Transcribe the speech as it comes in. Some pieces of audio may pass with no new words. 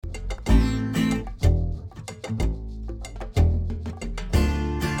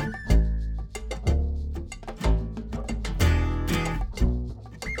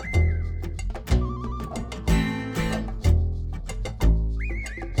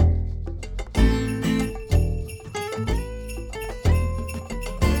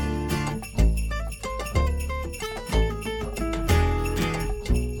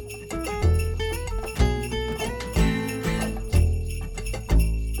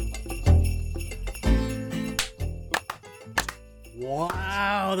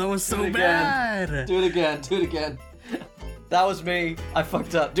Wow, that was so bad. Do it again. That was me. I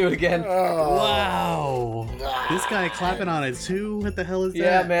fucked up. Do it again. Wow. This guy clapping on it too? What the hell is that?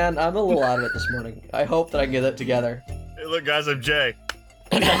 Yeah, man, I'm a little out of it this morning. I hope that I can get it together. Hey, look, guys, I'm Jay.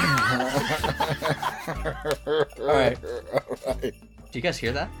 All right. Do you guys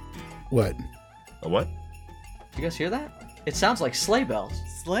hear that? What? A what? Do you guys hear that? It sounds like sleigh bells.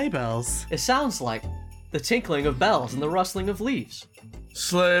 Sleigh bells? It sounds like the tinkling of bells and the rustling of leaves.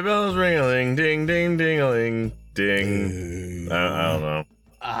 Sleigh bells ring-a-ling, ding, ding, ding-a-ling, ding. I don't know.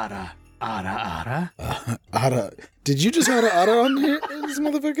 Ada. Ada. Did you just have Ada on here, this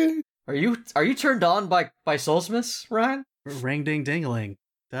motherfucker? Are you turned on by Solstmas, Ryan? Ring ding dingling.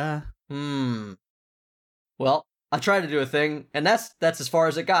 Duh. Well, I tried to do a thing, and that's as far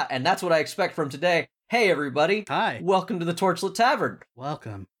as it got, and that's what I expect from today. Hey, everybody. Hi. Welcome to the Torchlit Tavern.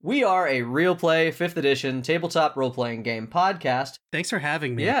 Welcome. We are a real play 5th edition tabletop role-playing game podcast. Thanks for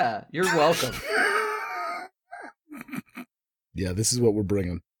having me. Yeah, you're welcome. Yeah, this is what we're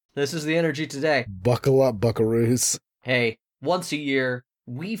bringing. This is the energy today. Buckle up, buckaroos. Hey, once a year,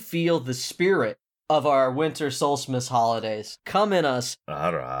 we feel the spirit of our winter Solstmas holidays come in us.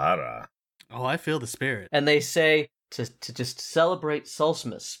 Ara. Oh, I feel the spirit. And they say to just celebrate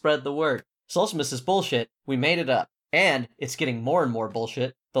Solstmas, spread the word. Solstmas is bullshit. We made it up. And it's getting more and more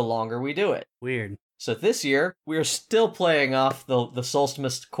bullshit the longer we do it. Weird. So this year, we are still playing off the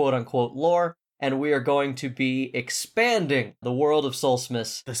Solstmas quote-unquote lore, and we are going to be expanding the world of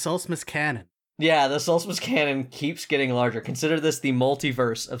Solstmas. The Solstmas canon. Yeah, the Solstmas canon keeps getting larger. Consider this the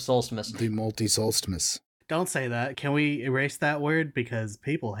multiverse of Solstmas. The multi-Solstmas. Don't say that. Can we erase that word? Because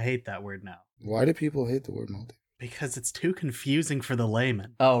people hate that word now. Why do people hate the word multi? Because it's too confusing for the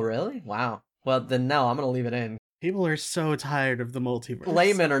layman. Oh, really? Wow. Well, then no, I'm going to leave it in. People are so tired of the multiverse.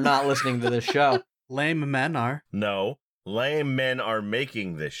 Laymen are not listening to this show. Lame men are. No, lame men are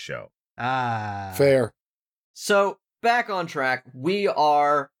making this show. Ah. Fair. So, back on track. We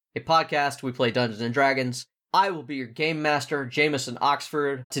are a podcast. We play Dungeons and Dragons. I will be your game master, Jameson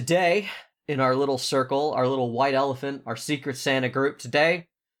Oxford. Today, in our little circle, our little white elephant, our Secret Santa group, today,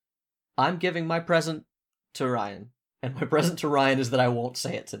 I'm giving my present to Ryan. And my present to Ryan is that I won't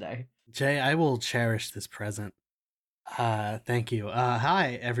say it today. Jay, I will cherish this present. Thank you.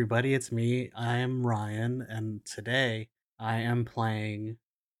 Hi, everybody. It's me. I am Ryan, and today I am playing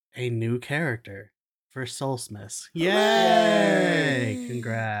a new character for Solstmas. Yay!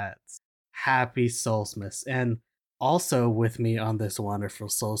 Congrats. Happy Solstmas. And also with me on this wonderful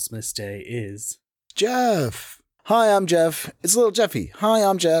Solstmas day is... Jeff. Hi, I'm Jeff. It's little Jeffy. Hi,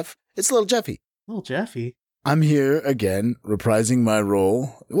 I'm Jeff. It's little Jeffy. Little Jeffy. I'm here again, reprising my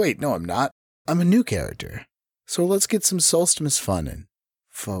role. Wait, no, I'm not. I'm a new character. So let's get some Solstmas fun in.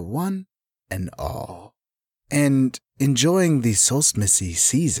 For one and all. And enjoying the Solstmasy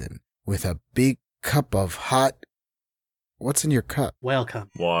season with a big cup of hot... What's in your cup?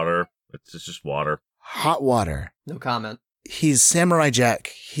 Welcome. Water. It's just water. Hot water. No comment. He's Samurai Jack.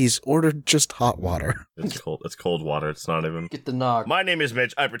 He's ordered just hot water. It's cold. It's cold water. It's not even. Get the nog. My name is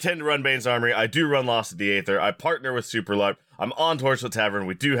Mitch. I pretend to run Bane's Armory. I do run Lost at the Aether. I partner with Superluck. I'm on Torchlit Tavern.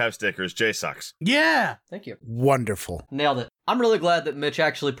 We do have stickers. Jay sucks. Yeah! Thank you. Wonderful. Nailed it. I'm really glad that Mitch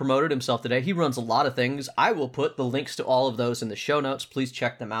actually promoted himself today. He runs a lot of things. I will put the links to all of those in the show notes. Please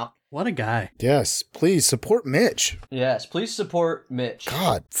check them out. What a guy. Yes, please support Mitch. Yes, please support Mitch.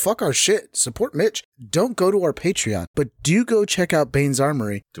 God, fuck our shit. Support Mitch. Don't go to our Patreon, but do go check out Bane's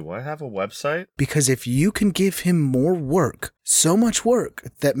Armory. Do I have a website? Because if you can give him more work, so much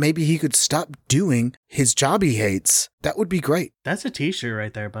work, that maybe he could stop doing his job he hates, that would be great. That's a t-shirt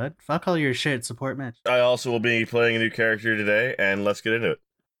right there, bud. Fuck all your shit. Support Mitch. I also will be playing a new character today, and let's get into it.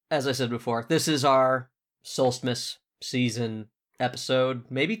 As I said before, this is our Solstmas season episode,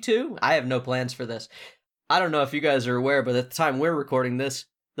 maybe 2. I have no plans for this. I don't know if you guys are aware, but at the time we're recording this,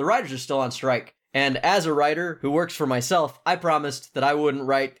 the writers are still on strike. And as a writer who works for myself, I promised that I wouldn't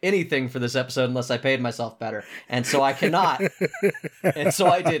write anything for this episode unless I paid myself better. And so I cannot. And so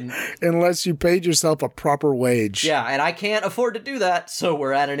I didn't. Unless you paid yourself a proper wage. Yeah, and I can't afford to do that, so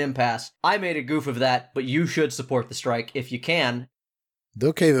we're at an impasse. I made a goof of that, but you should support the strike if you can.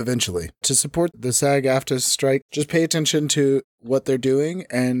 They'll cave eventually. To support the SAG-AFTRA strike, just pay attention to what they're doing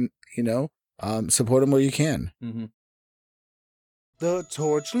and, support them where you can. Mm-hmm. The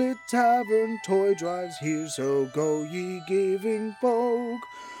Torchlit Tavern toy drives here, so go ye giving folk.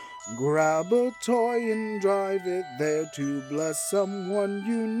 Grab a toy and drive it there to bless someone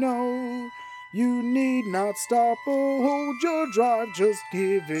you know. You need not stop or hold your drive, just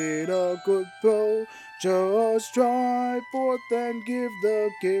give it a good throw. Just drive forth and give the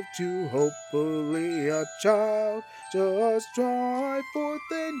gift to hopefully a child. Just try forth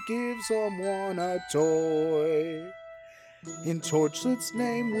and give someone a toy. In Torchlight's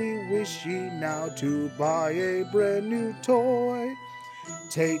name we wish ye now to buy a brand new toy.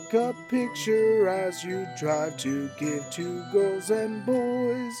 Take a picture as you drive to give to girls and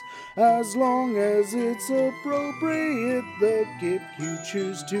boys. As long as it's appropriate, the gift you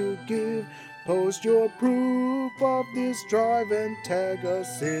choose to give. Post your proof of this drive and tag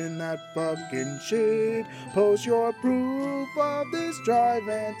us in that fucking shit. Post your proof of this drive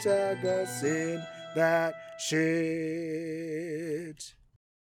and tag us in that shit.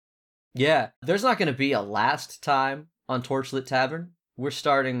 Yeah, there's not going to be a last time on Torchlit Tavern. We're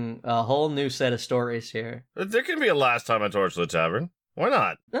starting a whole new set of stories here. There can be a last time on Torchlit Tavern. Why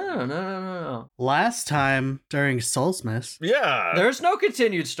not? No. Last time during Solstmas, Yeah. There's no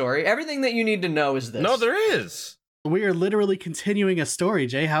continued story. Everything that you need to know is this. No, there is. we are literally continuing a story,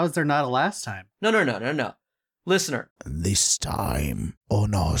 Jay. How is there not a last time? No. Listener. This time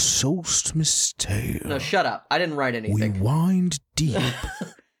on our Solstmas tale, No, shut up. I didn't write we anything. wind deep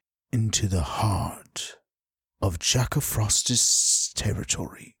into the heart of Jack of Frost's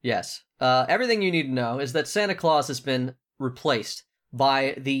territory. Yes. Everything you need to know is that Santa Claus has been replaced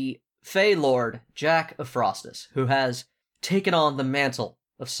by the Fey Lord, Jack of Frostus, who has taken on the mantle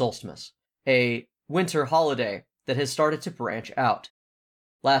of Solstmas, a winter holiday that has started to branch out.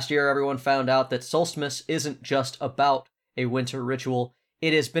 Last year, everyone found out that Solstmas isn't just about a winter ritual.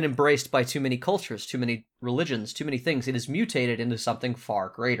 It has been embraced by too many cultures, too many religions, too many things. It has mutated into something far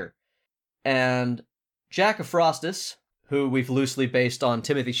greater. And Jack of Frostus, who we've loosely based on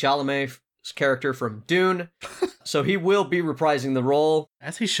Timothée Chalamet's character from Dune, so he will be reprising the role.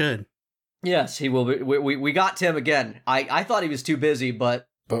 As he should. Yes, he will be. We got Tim again. I thought he was too busy, but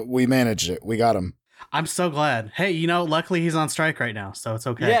we managed it. We got him. I'm so glad. Hey, luckily he's on strike right now, so it's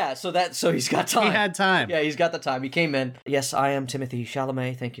okay. yeah, so he's got time. He had time. Yeah, he's got the time. He came in. Yes, I am Timothée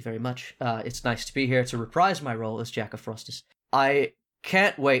Chalamet. Thank you very much. It's nice to be here to reprise my role as Jack of Frostus. I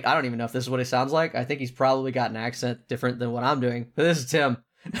can't wait. I don't even know if this is what he sounds like. I think he's probably got an accent different than what I'm doing. But this is Tim.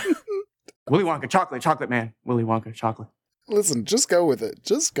 Willy Wonka, chocolate man. Willy Wonka, chocolate. Listen, just go with it.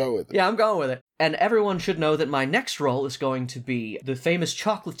 Yeah, I'm going with it. And everyone should know that my next role is going to be the famous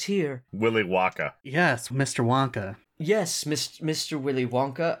chocolatier. Willy Wonka. Yes, Mr. Wonka. Yes, Mr. Willy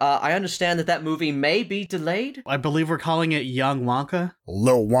Wonka. I understand that movie may be delayed. I believe we're calling it Young Wonka.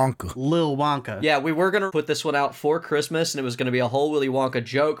 Lil Wonka. Lil Wonka. Yeah, we were going to put this one out for Christmas, and it was going to be a whole Willy Wonka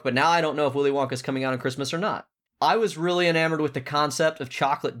joke, but now I don't know if Willy Wonka's coming out on Christmas or not. I was really enamored with the concept of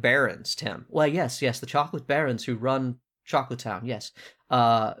chocolate barons, Tim. Well, yes, the chocolate barons who run Chocolate Town, yes.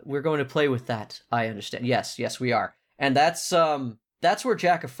 We're going to play with that, I understand. Yes, we are. And that's where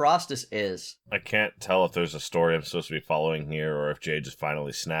Jack of Frostus is. I can't tell if there's a story I'm supposed to be following here or if Jay just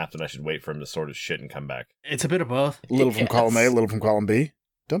finally snapped and I should wait for him to sort his shit and come back. It's a bit of both. A little from Yes. column A, a little from column B.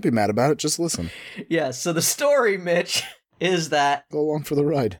 Don't be mad about it. Just listen. Yeah, so the story, Mitch, is that Go along for the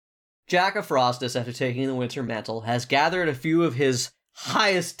ride. Jack of Frostus, after taking the winter mantle, has gathered a few of his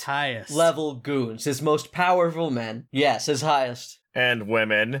highest level goons, his most powerful men. Yes, his highest. And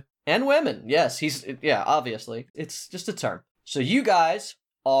women. And women, yes. Obviously. It's just a term. So you guys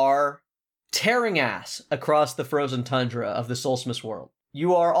are tearing ass across the frozen tundra of the Solstmas world.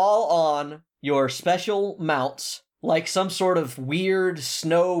 You are all on your special mounts, like some sort of weird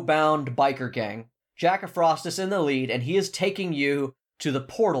snowbound biker gang. Jack of Frostus in the lead, and he is taking you to the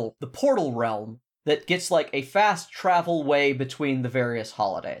portal realm that gets like a fast travel way between the various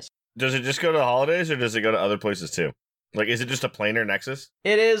holidays. Does it just go to the holidays or does it go to other places too? Like, is it just a planar nexus?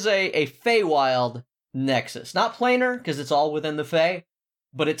 It is a Feywild nexus. Not planar, because it's all within the Fey,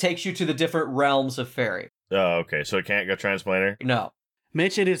 but it takes you to the different realms of fairy. Oh, okay. So it can't go transplanar? No.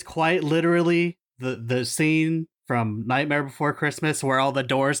 Mitch, it is quite literally the scene from Nightmare Before Christmas where all the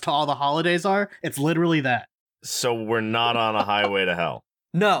doors to all the holidays are. It's literally that. So we're not on a highway to hell.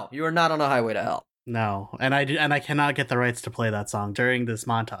 No, you are not on a highway to hell. No, and I cannot get the rights to play that song during this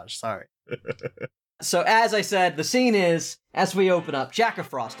montage. Sorry. So as I said, the scene is, as we open up, Jack of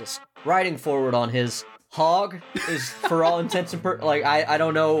Frostus riding forward on his hog is, for all intents and I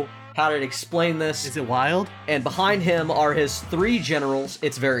don't know how to explain this. Is it wild? And behind him are his 3 generals.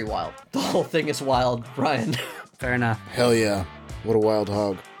 It's very wild. The whole thing is wild, Brian. Fair enough. Hell yeah. What a wild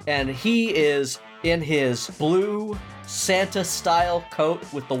hog. And he is in his blue Santa-style coat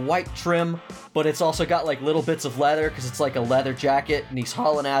with the white trim, but it's also got like little bits of leather because it's like a leather jacket, and he's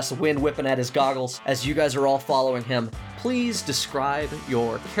hauling ass, wind whipping at his goggles. As you guys are all following him, please describe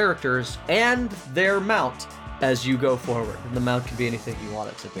your characters and their mount as you go forward. And the mount can be anything you want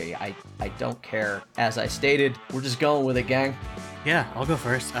it to be. I don't care. As I stated, we're just going with it, gang. Yeah, I'll go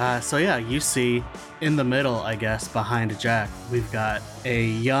first. So yeah, you see in the middle, I guess, behind Jack, we've got a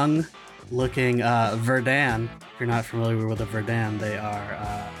young-looking Verdan. If you're not familiar with a Verdan, they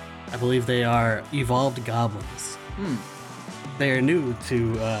are, I believe, they are evolved goblins. They are new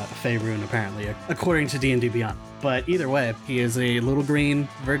to Faerun, apparently, according to D&D Beyond. But either way, he is a little green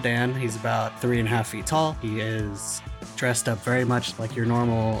Verdan. He's about 3.5 feet tall. He is dressed up very much like your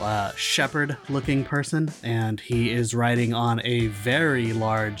normal shepherd-looking person, and he is riding on a very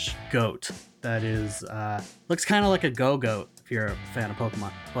large goat that is looks kind of like a go-goat if you're a fan of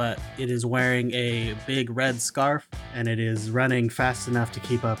Pokemon, but it is wearing a big red scarf, and it is running fast enough to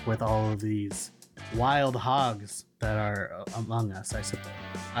keep up with all of these wild hogs that are among us, I suppose.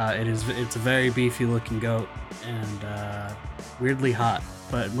 It's a very beefy looking goat and weirdly hot,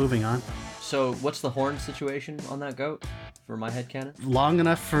 but moving on. So what's the horn situation on that goat for my headcanon? Long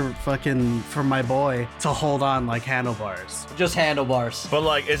enough for my boy to hold on like handlebars. Just handlebars. But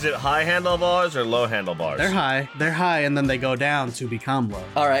like, is it high handlebars or low handlebars? They're high, and then they go down to become low.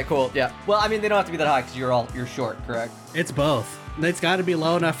 All right, cool. Yeah. Well, I mean, they don't have to be that high because you're short, correct? It's both. It's got to be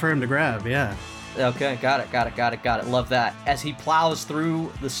low enough for him to grab, yeah. Okay, got it. Love that. As he plows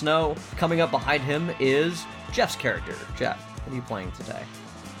through the snow, coming up behind him is Jeff's character. Jeff, what are you playing today?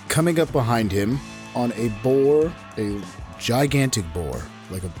 Coming up behind him on a boar, a gigantic boar,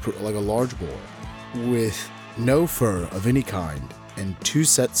 like a large boar, with no fur of any kind, and 2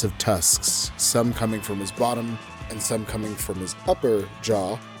 sets of tusks, some coming from his bottom and some coming from his upper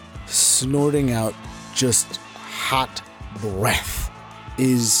jaw, snorting out just hot breath,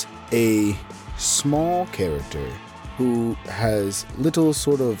 is a small character who has little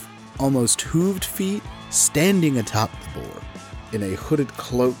sort of almost hooved feet standing atop the boar in a hooded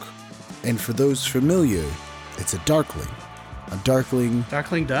cloak. And for those familiar, it's a darkling. A darkling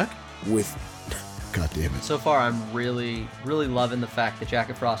Darkling duck? with... God damn it. So far, I'm really, really loving the fact that Jack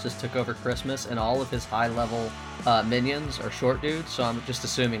of Frost just took over Christmas and all of his high-level minions are short dudes, so I'm just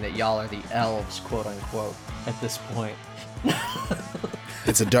assuming that y'all are the elves, quote-unquote, at this point.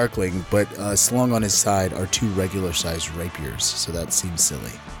 It's a darkling, but slung on his side are 2 regular-sized rapiers, so that seems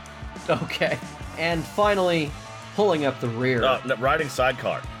silly. Okay. And finally, pulling up the rear. No, riding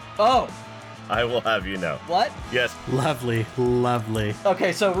sidecar. Oh! I will have you know. What? Yes. Lovely.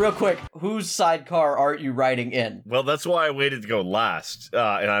 Okay, so real quick, whose sidecar aren't you riding in? Well, that's why I waited to go last,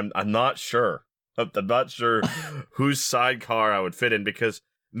 and I'm not sure. I'm not sure whose sidecar I would fit in because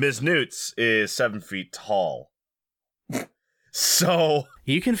Ms. Newts is 7 feet tall. So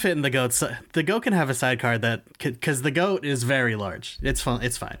You can fit in the goat's... The goat can have a sidecar because the goat is very large. It's fun.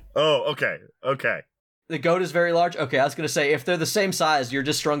 It's fine. Oh, okay. The goat is very large? Okay, I was going to say, if they're the same size, you're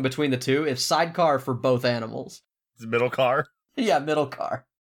just strung between the two. It's sidecar for both animals. It's middle car. Yeah, middle car.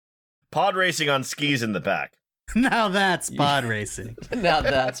 Pod racing on skis in the back. Now that's pod racing. Now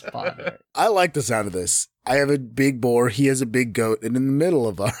that's fun. I like the sound of this. I have a big boar, he has a big goat, and in the middle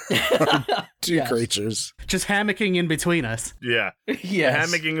of our 2 Yes. creatures. Just hammocking in between us. Yeah. Yes.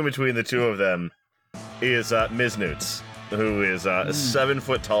 Hammocking in between the 2 of them is Ms. Newts, who is a 7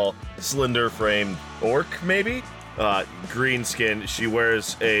 foot tall, slender framed orc, maybe? Green skin. She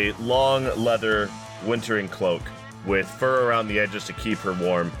wears a long leather wintering cloak with fur around the edges to keep her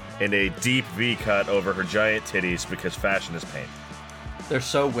warm and a deep V cut over her giant titties because fashion is pain. They're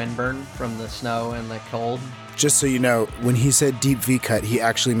so windburned from the snow and the cold. Just so you know, when he said deep V cut, he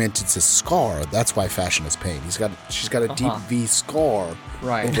actually meant it's a scar. That's why fashion is pain. She's got a deep V scar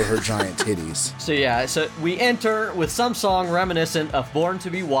Right. over her giant titties. So yeah, so we enter with some song reminiscent of Born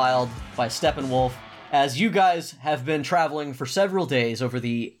to Be Wild by Steppenwolf, as you guys have been traveling for several days over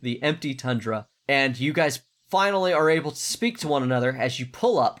the empty tundra, and you guys finally are able to speak to one another as you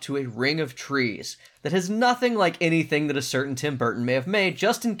pull up to a ring of trees that has nothing like anything that a certain Tim Burton may have made,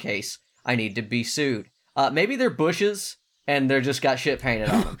 just in case I need to be sued. Maybe they're bushes, and they're just got shit painted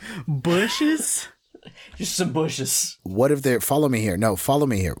on them. Bushes? Just some bushes. What if they're... Follow me here. No, follow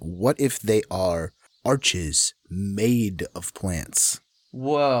me here. What if they are arches made of plants?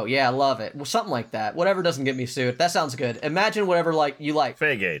 Whoa, yeah, I love it. Well, something like that. Whatever doesn't get me sued. That sounds good. Imagine whatever you like.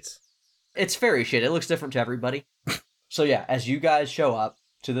 Fey Gates. It's fairy shit. It looks different to everybody. So yeah, as you guys show up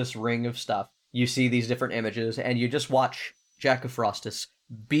to this ring of stuff, you see these different images, and you just watch Jack of Frostus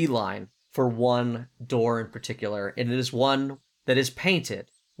beeline for one door in particular, and it is one that is painted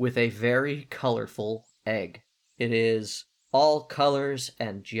with a very colorful egg. It is all colors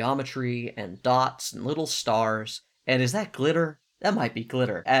and geometry and dots and little stars. And is that glitter? That might be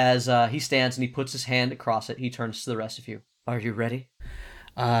glitter. As he stands and he puts his hand across it, he turns to the rest of you. Are you ready?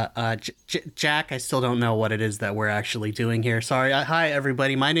 Jack, I still don't know what it is that we're actually doing here. Sorry. Hi,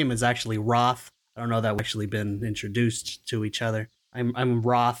 everybody. My name is actually Roth. I don't know that we've actually been introduced to each other. I'm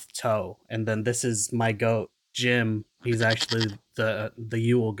Roth Toe, and then this is my goat, Jim. He's actually the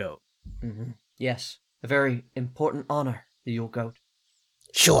Yule goat. Mm-hmm. Yes, a very important honor, the Yule goat.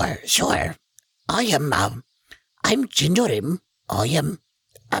 Sure. I'm Jindorim. I'm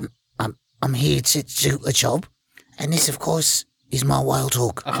here to do a job, and this, of course, is my wild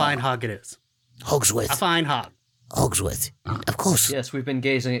hog. A fine hog it is. Hogsworth. A fine hog. Hogsworth. Of course. Yes, we've been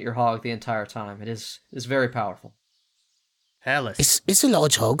gazing at your hog the entire time. It is very powerful. Hellas. It's a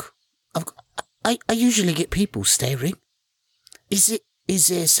large hog. I usually get people staring. Is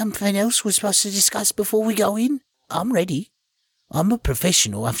there something else we're supposed to discuss before we go in? I'm ready. I'm a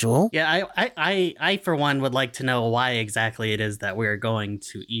professional, after all. Yeah, I for one would like to know why exactly it is that we're going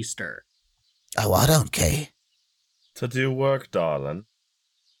to Easter. Oh, I don't care. To do work, darling.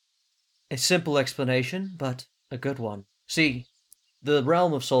 A simple explanation, but a good one. See, the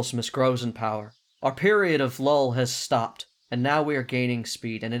realm of Solstmas grows in power. Our period of lull has stopped, and now we are gaining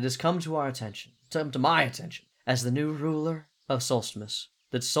speed, and it has come to our attention, to my attention, as the new ruler of Solstmas,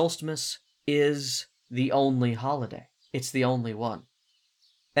 that Solstmas is the only holiday. It's the only one.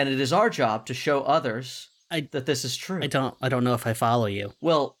 And it is our job to show others that this is true. I don't know if I follow you.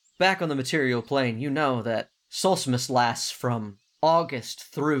 Well, back on the material plane, you know that Solstmas lasts from August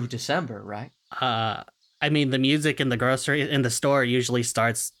through December, right? I mean, the music in the store usually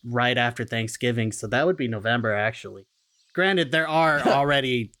starts right after Thanksgiving, so that would be November, actually. Granted, there are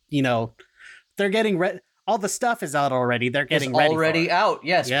already, they're getting ready. All the stuff is out already. They're getting ready. It's already out.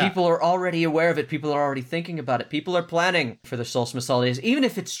 Yes, yeah. People are already aware of it. People are already thinking about it. People are planning for the Solstice holidays, even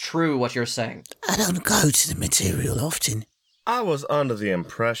if it's true what you're saying. I don't go to the material often. I was under the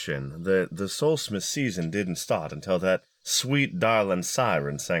impression that the Solstmas season didn't start until that sweet darling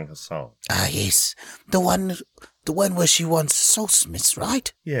siren sang her song. Ah, yes. The one where she wants Solstmas,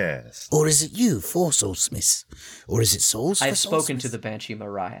 right? Yes. Or is it you for Solstmas? Or is it Souls for I've spoken Solstmas? to the Banshee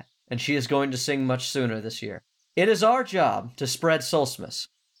Mariah, and she is going to sing much sooner this year. It is our job to spread Solstmas.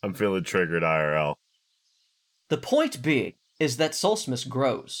 I'm feeling triggered IRL. The point being is that Solstmas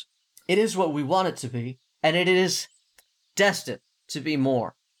grows. It is what we want it to be, and it is destined to be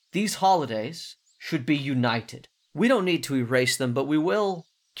more. These holidays should be united. We don't need to erase them, but we will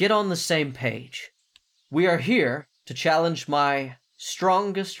get on the same page. We are here to challenge my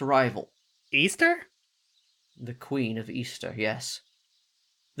strongest rival. Easter? The Queen of Easter, yes.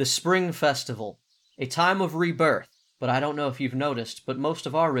 The Spring Festival. A time of rebirth. But I don't know if you've noticed, but most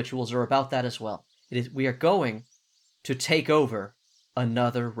of our rituals are about that as well. We are going to take over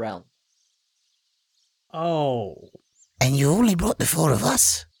another realm. Oh. And you only brought the four of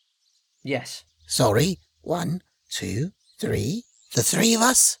us? Yes. Sorry. 1, 2, 3. The three of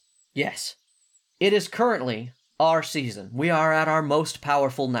us? Yes. It is currently our season. We are at our most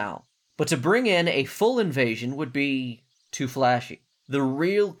powerful now. But to bring in a full invasion would be too flashy. The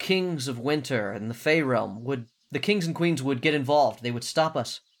real kings of winter and the Fey realm the kings and queens would get involved. They would stop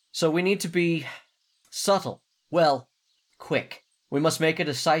us. So we need to be subtle. Well, quick. We must make a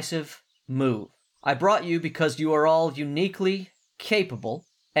decisive move. I brought you because you are all uniquely capable,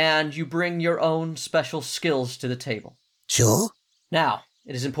 and you bring your own special skills to the table. Sure. Now,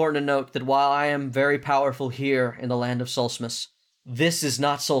 it is important to note that while I am very powerful here in the land of Solstmas, this is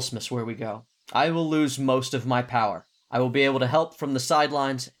not Solstmas where we go. I will lose most of my power. I will be able to help from the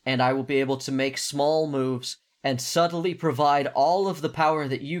sidelines, and I will be able to make small moves and subtly provide all of the power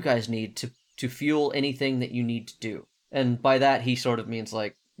that you guys need to fuel anything that you need to do. And by that, he sort of means,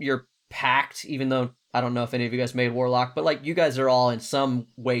 like, you're packed, even though I don't know if any of you guys made Warlock, but, like, you guys are all in some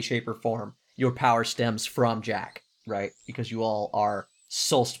way, shape, or form. Your power stems from Jack, right? Because you all are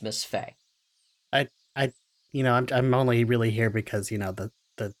Solstmas Fae. I'm only really here because, the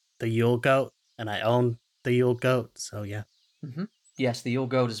Yule goat, and I own the Yule goat, so yeah. Mm-hmm. Yes, the Yule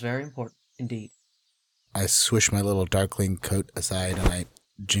goat is very important, indeed. I swish my little darkling coat aside and I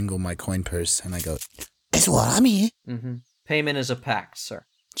jingle my coin purse and I go, That's why I'm here. Mm-hmm. Payment is a pact, sir.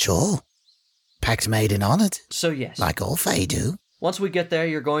 Sure. Pact made and honoured. So yes. Like all Fae do. Once we get there,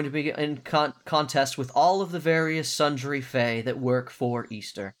 you're going to be in contest with all of the various sundry Fae that work for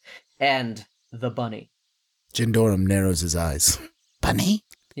Easter. And the bunny. Jindorum narrows his eyes. Bunny?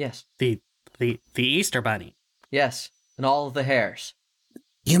 Yes. The Easter bunny. Yes. And all of the hares.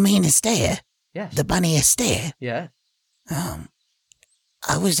 You mean Astaire? Yes. The bunny Astaire? Yeah.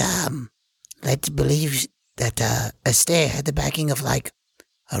 I was, led to believe that, Astaire had the backing of, like,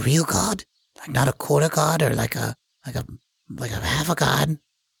 a real god? Like, not a quarter god or like a half a god?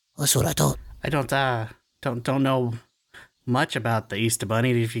 That's what I thought. I don't know much about the Easter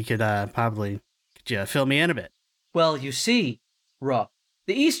bunny. If you could, could you fill me in a bit? Well, you see, Ruh,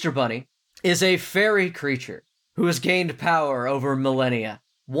 the Easter bunny is a fairy creature who has gained power over millennia.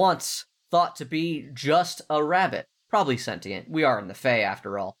 Once thought to be just a rabbit, probably sentient. We are in the Fae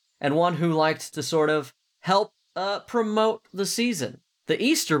after all. And one who liked to sort of help promote the season. The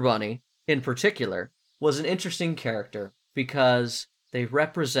Easter Bunny, in particular, was an interesting character because they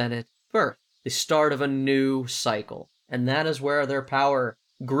represented birth, the start of a new cycle. And that is where their power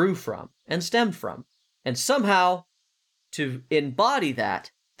grew from and stemmed from. And somehow, to embody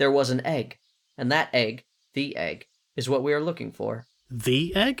that, there was an egg. And that egg, the egg, is what we are looking for.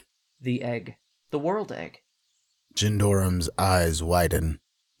 The egg? The egg. The world egg. Jindoram's eyes widen.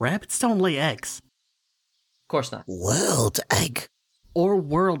 Rabbits don't lay eggs. Of course not. World egg. Or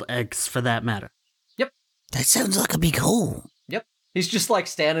world eggs, for that matter. Yep. That sounds like a big hole. Yep. He's just like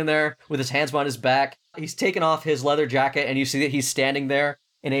standing there with his hands behind his back. He's taken off his leather jacket, and you see that he's standing there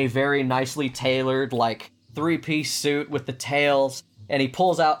in a very nicely tailored, like, three-piece suit with the tails. And he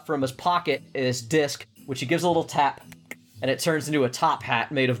pulls out from his pocket this disc, which he gives a little tap, and it turns into a top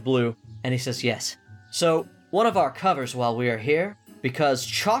hat made of blue. And he says, yes. So, one of our covers while we are here, because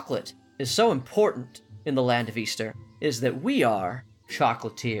chocolate is so important in the land of Easter, is that we are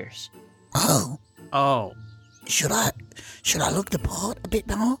chocolatiers. Oh, Oh, should I look the part a bit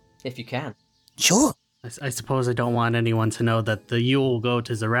more? If you can. Sure. I suppose I don't want anyone to know that the Yule goat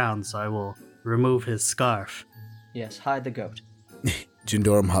is around, so I will remove his scarf. Yes, hide the goat.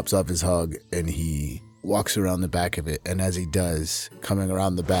 Jindoram hops off his hog and he walks around the back of it. And as he does, coming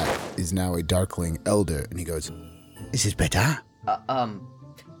around the back is now a darkling elder. And he goes, Is this better?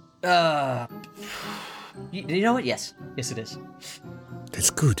 You know what? Yes. Yes, it is. That's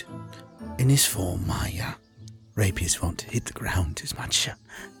good. In this form, my rapiers won't hit the ground as much,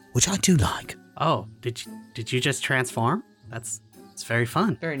 which I do like. Oh, did you just transform? It's very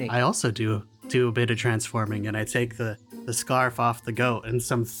fun. Very neat. I also do a bit of transforming, and I take the scarf off the goat, and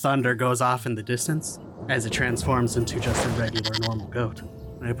some thunder goes off in the distance as it transforms into just a regular normal goat.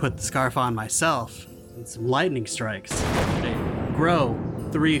 And I put the scarf on myself, and some lightning strikes. They grow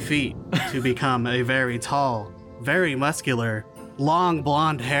 3 feet to become a very tall, very muscular, long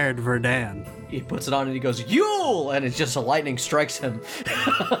blonde-haired Verdan. He puts it on and he goes, Yule! And it's just a lightning strikes him.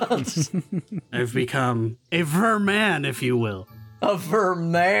 I've become a Verman, if you will. A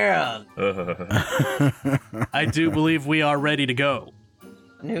Verman! I do believe we are ready to go.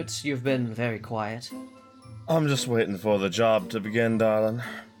 Newts, you've been very quiet. I'm just waiting for the job to begin, darling.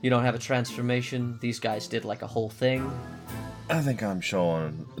 You don't have a transformation. These guys did like a whole thing. I think I'm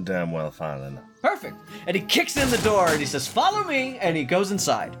showing damn well fine. Perfect. And he kicks in the door and he says, follow me. And he goes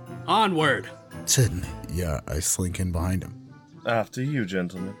inside. Onward. Certainly. yeah, I slink in behind him. After you,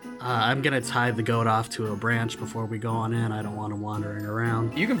 gentlemen. I'm gonna tie the goat off to a branch before we go on in. I don't want him wandering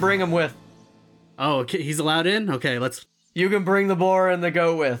around. You can bring him with. Oh, okay, he's allowed in? Okay, let's... You can bring the boar and the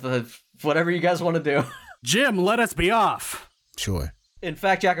goat with. Whatever you guys want to do. Jim, let us be off. Sure. In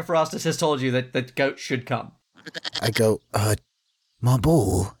fact, Jack of Frostus has told you that the goat should come. I go, my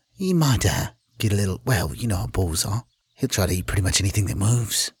bull, he might get a little, well, you know how bulls are. He'll try to eat pretty much anything that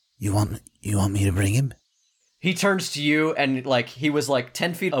moves. You want me to bring him? He turns to you and like he was like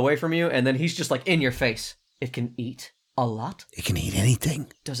 10 feet away from you and then he's just like in your face. It can eat a lot. It can eat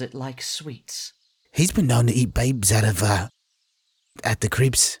anything. Does it like sweets? He's been known to eat babes out of, at the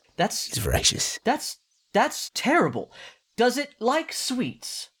cribs. That's He's voracious. That's terrible. Does it like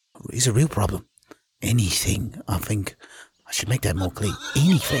sweets? It's a real problem. Anything, I think. I should make that more clear.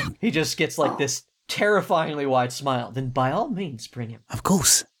 Anything. He just gets like this terrifyingly wide smile. Then by all means, bring him. Of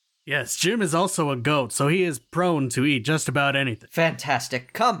course. Yes, Jim is also a goat, so he is prone to eat just about anything.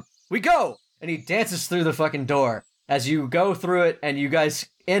 Fantastic. Come, we go! And he dances through the fucking door. As you go through it and you guys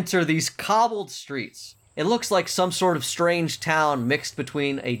enter these cobbled streets. It looks like some sort of strange town mixed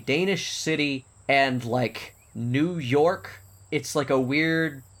between a Danish city and like New York. It's like a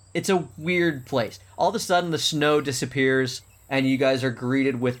weird place. All of a sudden the snow disappears and you guys are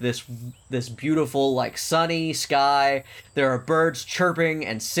greeted with this beautiful like sunny sky. There are birds chirping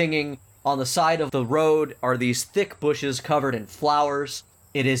and singing. On the side of the road are these thick bushes covered in flowers.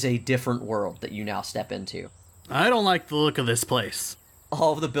 It is a different world that you now step into. I don't like the look of this place.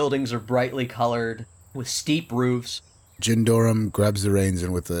 All of the buildings are brightly colored with steep roofs. Jindoram grabs the reins,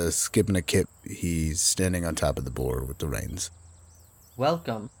 and with a skip and a kip, he's standing on top of the boar with the reins.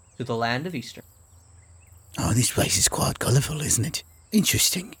 Welcome to the land of Easter. Oh, this place is quite colourful, isn't it?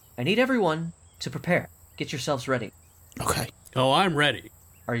 Interesting. I need everyone to prepare. Get yourselves ready. Okay. Oh, I'm ready.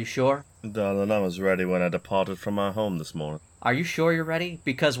 Are you sure? Darling, I was ready when I departed from my home this morning. Are you sure you're ready?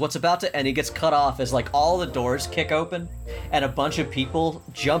 Because what's about to... And he gets cut off as, like, all the doors kick open and a bunch of people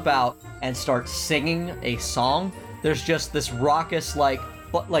jump out and start singing a song. There's just this raucous, like,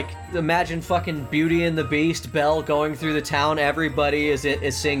 but like imagine fucking Beauty and the Beast, Belle going through the town. Everybody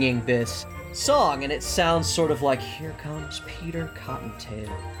is singing this song, and it sounds sort of like, here comes Peter Cottontail,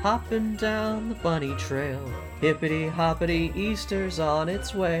 hopping down the bunny trail, hippity hoppity, Easter's on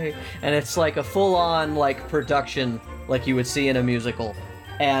its way. And it's like a full-on like production like you would see in a musical,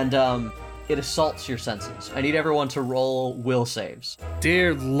 and it assaults your senses. I need everyone to roll will saves.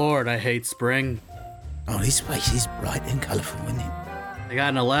 Dear Lord, I hate spring. Oh, this place is bright and colourful, isn't it? I got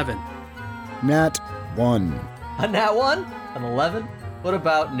an 11. Nat 1. A nat 1? An 11? What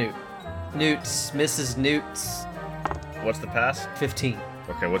about Newt? Newt's, Mrs. Newt's. What's the pass? 15.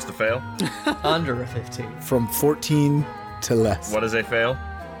 Okay, what's the fail? Under a 15. From 14 to less. What is a fail?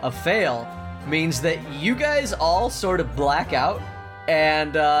 A fail means that you guys all sort of black out,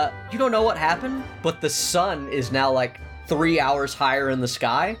 and you don't know what happened, but the sun is now like 3 hours higher in the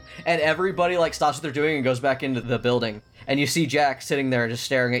sky, and everybody like stops what they're doing and goes back into the building. And you see Jack sitting there just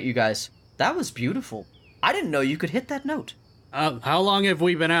staring at you guys. That was beautiful. I didn't know you could hit that note. How long have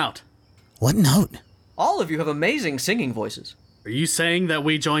we been out? What note? All of you have amazing singing voices. Are you saying that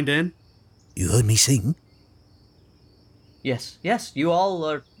we joined in? You heard me sing? Yes, you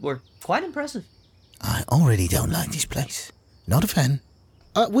all were quite impressive. I already don't like this place. Not a fan.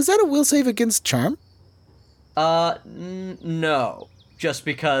 Was that a will save against charm? No. Just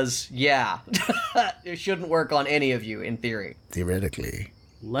because, yeah. It shouldn't work on any of you, in theory. Theoretically.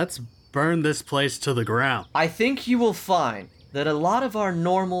 Let's burn this place to the ground. I think you will find that a lot of our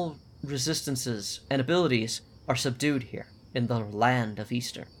normal resistances and abilities are subdued here, in the land of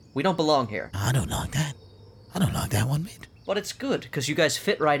Easter. We don't belong here. I don't like that. I don't like that one bit. But it's good, because you guys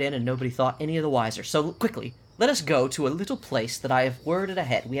fit right in and nobody thought any of the wiser. So, quickly, let us go to a little place that I have worded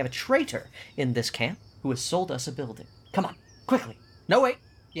ahead. We have a traitor in this camp who has sold us a building. Come on, quickly. No, wait.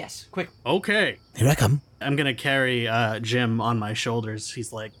 Yes, quick. Okay. Here I come. I'm gonna carry Jim on my shoulders.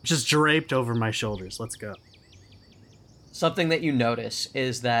 He's like just draped over my shoulders. Let's go. Something that you notice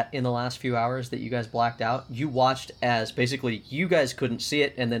is that in the last few hours that you guys blacked out, you watched as basically you guys couldn't see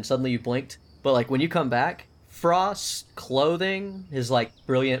it and then suddenly you blinked. But like when you come back, Frost's clothing, his like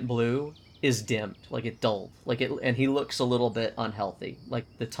brilliant blue, is dimmed. Like it dulled. And he looks a little bit unhealthy. Like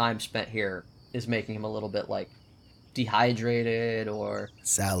the time spent here is making him a little bit like dehydrated or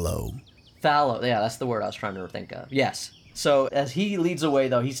Sallow. fallow. Yeah, that's the word I was trying to think of. Yes. So as he leads away,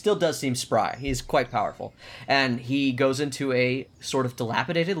 though, he still does seem spry. He's quite powerful. And he goes into a sort of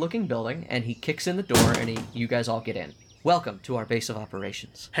dilapidated-looking building, and he kicks in the door, and you guys all get in. Welcome to our base of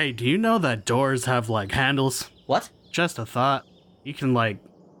operations. Hey, do you know that doors have like handles? What? Just a thought. You can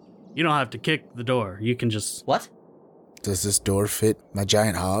you don't have to kick the door. You can just... What? Does this door fit my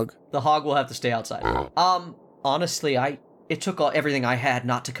giant hog? The hog will have to stay outside. Honestly, it took everything I had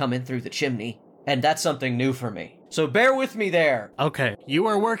not to come in through the chimney, and that's something new for me. So bear with me there. Okay, you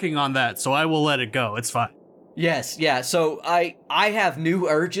are working on that, so I will let it go. It's fine. Yes, yeah, so I have new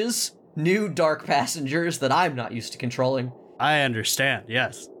urges, new dark passengers that I'm not used to controlling. I understand,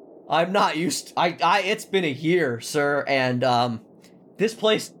 yes. I'm not used... it's been a year, sir, and, this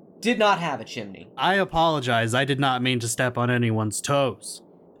place did not have a chimney. I apologize. I did not mean to step on anyone's toes.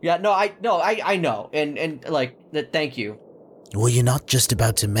 Yeah, I know, and thank you. Were you not just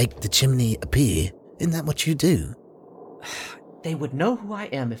about to make the chimney appear? Isn't that what you do? They would know who I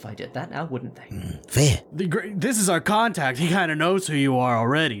am if I did that, now wouldn't they? Fair. This is our contact. He kind of knows who you are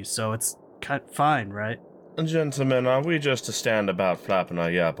already, so it's fine, right? Gentlemen, are we just to stand about flapping our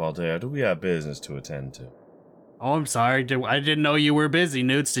yap all day, or do we have business to attend to? Oh, I'm sorry. I didn't know you were busy,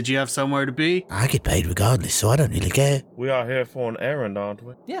 Newts. Did you have somewhere to be? I get paid regardless, so I don't really care. We are here for an errand, aren't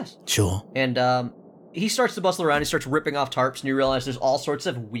we? Yes. Sure. And, he starts to bustle around, he starts ripping off tarps, and you realize there's all sorts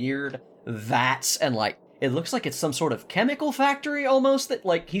of weird vats, and, it looks like it's some sort of chemical factory, almost, that,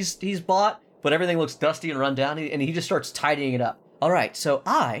 he's bought, but everything looks dusty and run down, and he just starts tidying it up. Alright, so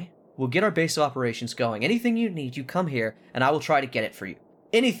I will get our base of operations going. Anything you need, you come here, and I will try to get it for you.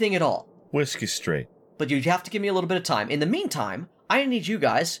 Anything at all. Whiskey straight. But you have to give me a little bit of time. In the meantime, I need you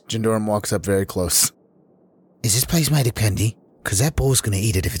guys... Jindorum walks up very close. Is this place made of candy? Because that boar's going to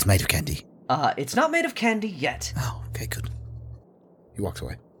eat it if it's made of candy. It's not made of candy yet. Oh, okay, good. He walks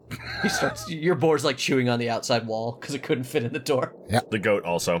away. Your boar's chewing on the outside wall because it couldn't fit in the door. Yeah. The goat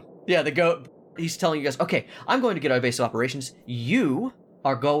also. Yeah, the goat. He's telling you guys, okay, I'm going to get our base of operations. You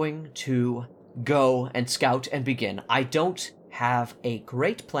are going to go and scout and begin. I don't have a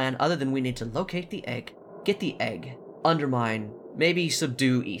great plan other than we need to locate the egg, get the egg, undermine, maybe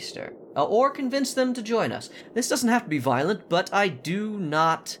subdue Easter, or convince them to join us. This doesn't have to be violent, but I do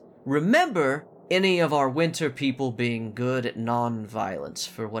not remember any of our winter people being good at non-violence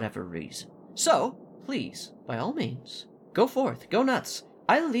for whatever reason. So, please, by all means, go forth, go nuts.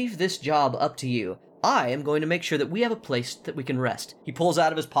 I leave this job up to you. I am going to make sure that we have a place that we can rest. He pulls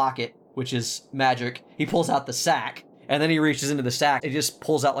out of his pocket, which is magic. He pulls out the sack, and then he reaches into the sack. He just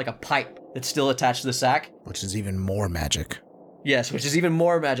pulls out like a pipe that's still attached to the sack. Which is even more magic. Yes, which is even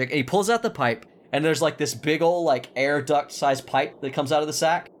more magic. And he pulls out the pipe, and there's like this big old like air duct sized pipe that comes out of the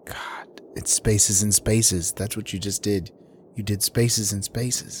sack. God, it's spaces and spaces. That's what you just did. You did spaces and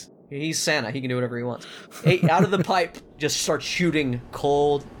spaces. He's Santa. He can do whatever he wants. Out of the pipe just starts shooting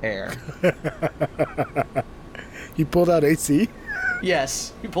cold air. You pulled out AC?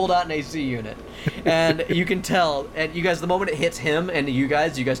 Yes, he pulled out an AC unit. And you can tell, and you guys, the moment it hits him and you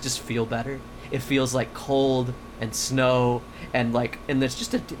guys just feel better. It feels like cold and snow and there's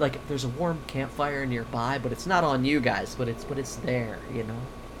just there's a warm campfire nearby, but it's not on you guys, but it's there, you know?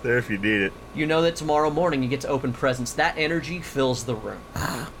 There if you need it. You know that tomorrow morning you get to open presents. That energy fills the room.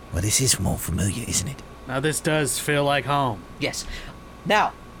 Ah, well, this is more familiar, isn't it? Now this does feel like home. Yes.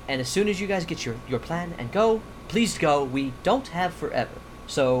 Now, and as soon as you guys get your plan and go, please go. We don't have forever.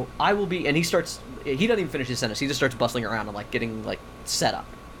 So I will be, and he doesn't even finish his sentence. He just starts bustling around and getting set up.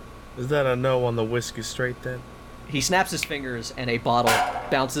 Is that a no on the whiskey straight then? He snaps his fingers and a bottle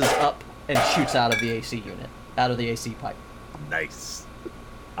bounces up and shoots out of the AC unit, out of the AC pipe. Nice.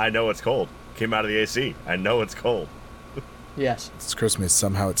 I know it's cold. Came out of the AC. I know it's cold. Yes. It's Christmas.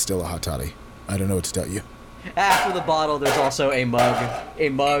 Somehow it's still a hot toddy. I don't know what to tell you. After the bottle, there's also a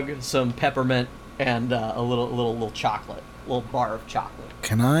mug, some peppermint, and a little chocolate, a little bar of chocolate.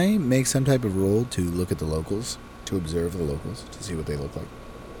 Can I make some type of roll to look at the locals, to observe the locals, to see what they look like?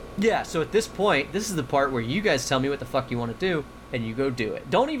 Yeah, so at this point, this is the part where you guys tell me what the fuck you want to do, and you go do it.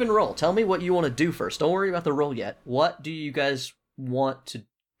 Don't even roll. Tell me what you want to do first. Don't worry about the roll yet. What do you guys want to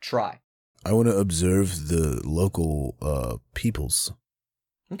try? I want to observe the local peoples.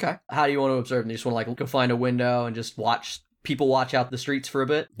 Okay. How do you want to observe them? You just want to go find a window and just watch people watch out the streets for a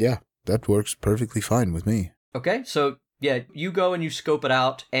bit? Yeah, that works perfectly fine with me. Okay, so yeah, you go and you scope it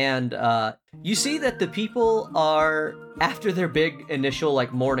out, and you see that the people are, after their big initial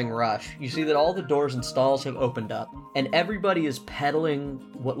morning rush, you see that all the doors and stalls have opened up, and everybody is peddling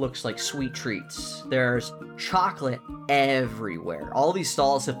what looks like sweet treats. There's chocolate everywhere. All these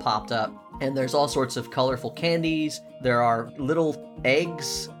stalls have popped up, and there's all sorts of colorful candies. There are little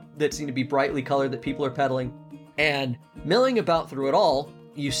eggs that seem to be brightly colored that people are peddling. And milling about through it all,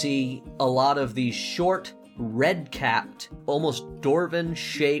 you see a lot of these short, red-capped, almost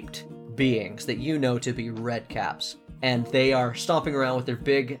dwarven-shaped beings that you know to be red caps. And they are stomping around with their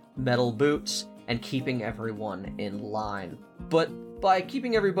big metal boots and keeping everyone in line. But by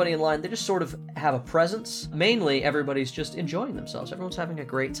keeping everybody in line, they just sort of have a presence. Mainly, everybody's just enjoying themselves. Everyone's having a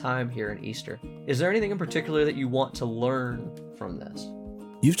great time here in Easter. Is there anything in particular that you want to learn from this?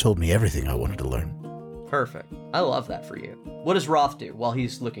 You've told me everything I wanted to learn. Perfect. I love that for you. What does Roth do while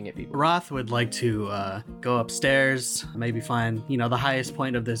he's looking at people? Roth would like to go upstairs, maybe find, the highest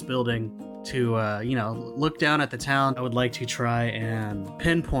point of this building to, look down at the town. I would like to try and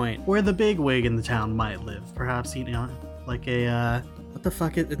pinpoint where the big wig in the town might live. Perhaps, like a, what the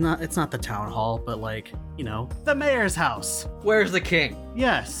fuck? It's not the town hall, but the mayor's house. Where's the king?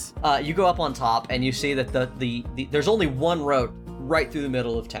 Yes. You go up on top and you see that the there's only one road right through the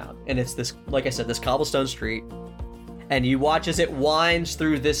middle of town. And it's this, like I said, this cobblestone street. And you watch as it winds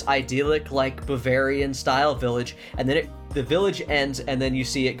through this idyllic, Bavarian-style village. And then the village ends, and then you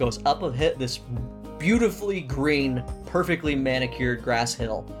see it goes up a hit this beautifully green, perfectly manicured grass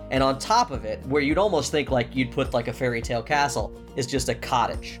hill. And on top of it, where you'd almost think you'd put a fairy tale castle, is just a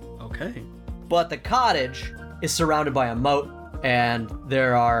cottage. Okay. But the cottage is surrounded by a moat, and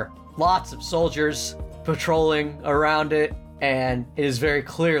there are lots of soldiers patrolling around it, and it is very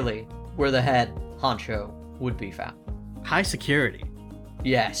clearly where the head honcho would be found. High security.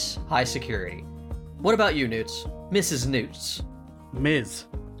 Yes, high security. What about you, Newts? Mrs. Newts. Ms.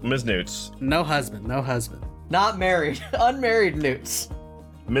 Newts. No husband. Not married. Unmarried Newts.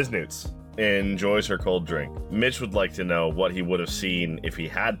 Ms. Newts enjoys her cold drink. Mitch would like to know what he would have seen if he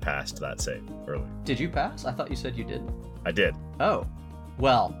had passed that save earlier. Did you pass? I thought you said you didn't. I did. Oh.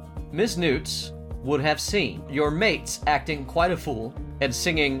 Well, Miss Newts would have seen your mates acting quite a fool and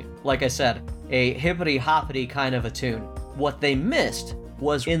singing, like I said, a hippity-hoppity kind of a tune. What they missed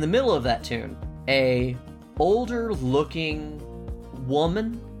was, in the middle of that tune, a older-looking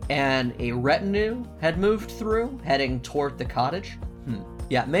woman and a retinue had moved through, heading toward the cottage.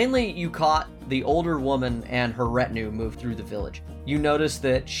 Yeah, mainly you caught the older woman and her retinue move through the village. You noticed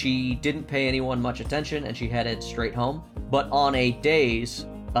that she didn't pay anyone much attention and she headed straight home. But on a daze,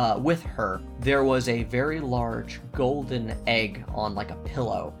 with her, there was a very large golden egg on like a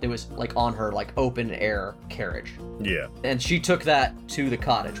pillow. It was like on her like open air carriage. Yeah. And she took that to the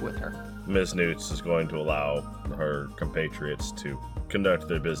cottage with her. Ms. Newts is going to allow her compatriots to conduct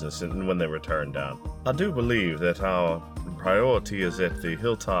their business and when they return down. I do believe that our priority is at the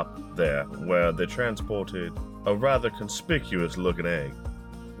hilltop there, where they transported a rather conspicuous looking egg.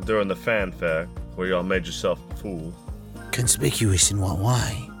 During the fanfare, where y'all made yourself a fool. Conspicuous in what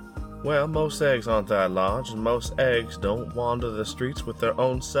way? Well, most eggs aren't that large, and most eggs don't wander the streets with their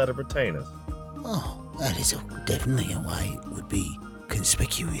own set of retainers. Oh, that is definitely a way it would be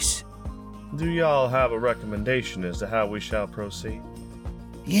conspicuous. Do y'all have a recommendation as to how we shall proceed?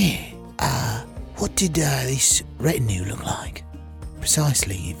 Yeah, what did this retinue look like?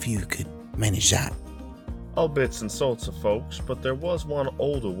 Precisely, if you could manage that. All bits and sorts of folks, but there was one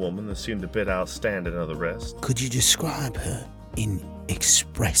older woman that seemed a bit outstanding of the rest. Could you describe her in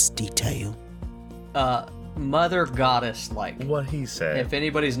express detail? Mother goddess like. What he said. If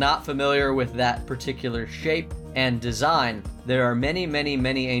anybody's not familiar with that particular shape and design, there are many, many,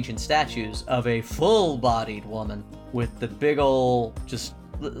 many ancient statues of a full-bodied woman with the big ol', just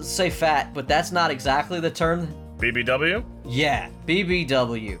say fat, but that's not exactly the term. BBW? Yeah,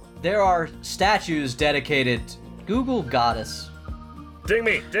 BBW. There are statues dedicated. Google goddess. Ding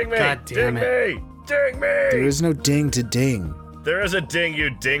me! Ding me! God damn ding it. me! Ding me! There is no ding to ding. There is a ding, you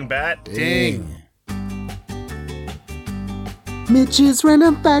dingbat. Ding. Mitch's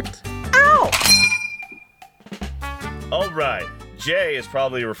random fact. Alright, Jay is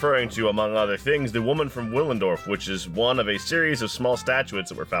probably referring to, among other things, the woman from Willendorf, which is one of a series of small statuettes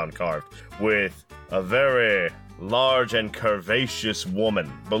that were found carved, with a very large and curvaceous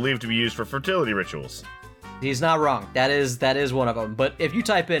woman, believed to be used for fertility rituals. He's not wrong. That is one of them. But if you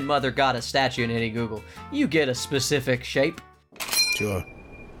type in Mother Goddess statue in any Google, you get a specific shape. Sure.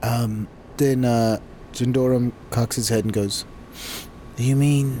 Then, Jindorum cocks his head and goes, You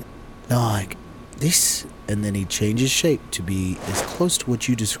mean, like, this? And then he changes shape to be as close to what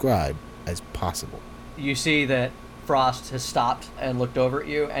you describe as possible. You see that Frost has stopped and looked over at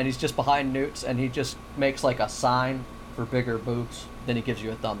you, and he's just behind Newts, and he just makes like a sign for bigger boobs. Then he gives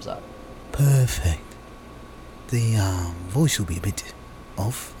you a thumbs up. Perfect. The voice will be a bit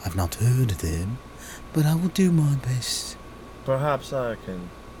off. I've not heard them, but I will do my best. Perhaps I can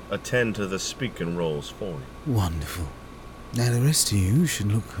attend to the speaking roles for you. Wonderful. Now the rest of you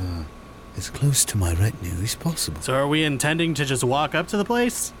should look as close to my retinue as possible. So are we intending to just walk up to the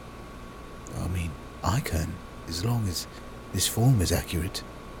place? I mean, I can, as long as this form is accurate.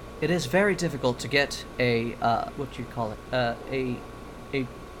 It is very difficult to get a what do you call it? A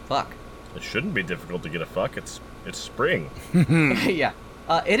fuck. It shouldn't be difficult to get a fuck. It's spring. Yeah.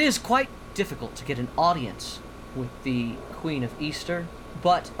 It is quite difficult to get an audience with the Queen of Easter,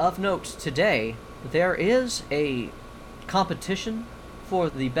 but of note today, there is a competition for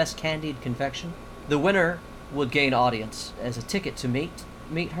the best candied confection. The winner would gain audience as a ticket to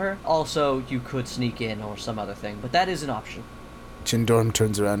meet her. Also, you could sneak in or some other thing, but that is an option. Jindorum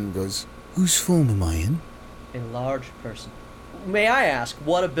turns around and goes, Whose form am I in? A large person. May I ask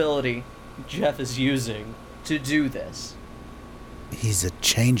what ability Jeff is using to do this? He's a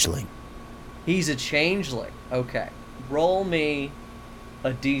changeling. He's a changeling. Okay. Roll me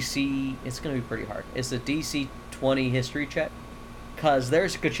a DC. It's going to be pretty hard. It's a DC 20 history check. Because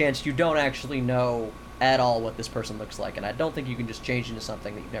there's a good chance you don't actually know at all what this person looks like. And I don't think you can just change into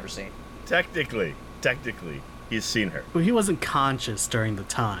something that you've never seen. Technically, he's seen her. Well, he wasn't conscious during the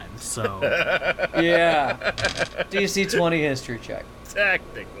time, so... Yeah. DC 20 history check.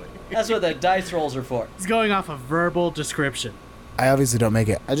 Technically. That's what the dice rolls are for. He's going off a verbal description. I obviously don't make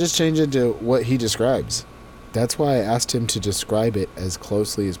it. I just change it to what he describes. That's why I asked him to describe it as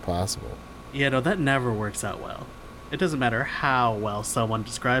closely as possible. Yeah, no, that never works out well. It doesn't matter how well someone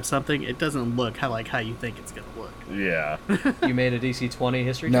describes something, it doesn't look how you think it's gonna look. Yeah. You made a DC 20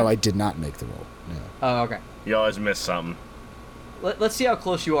 history check? No, I did not make the roll. No. Oh, okay. You always miss something. Let's see how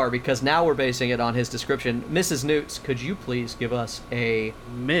close you are, because now we're basing it on his description. Mrs. Newts, could you please give us a...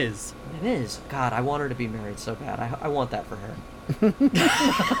 Ms. Ms. God, I want her to be married so bad. I want that for her.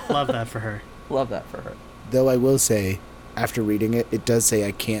 Love that for her. Love that for her. Though I will say, after reading it, it does say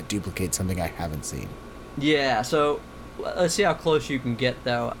I can't duplicate something I haven't seen. Yeah, so let's see how close you can get,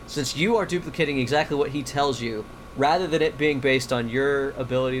 though. Since you are duplicating exactly what he tells you, rather than it being based on your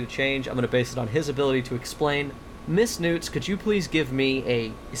ability to change, I'm going to base it on his ability to explain. Miss Newts, could you please give me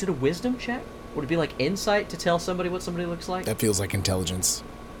a... Is it a wisdom check? Would it be like insight to tell somebody what somebody looks like? That feels like intelligence.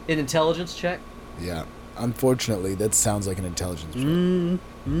 An intelligence check? Yeah. Unfortunately, that sounds like an intelligence check.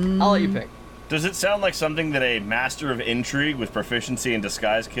 I'll let you pick. Does it sound like something that a master of intrigue with proficiency in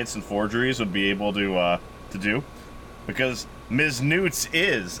disguise kits and forgeries would be able to do? Because Ms. Newts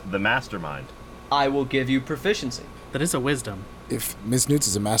is the mastermind. I will give you proficiency. That is a wisdom. If Miss Newts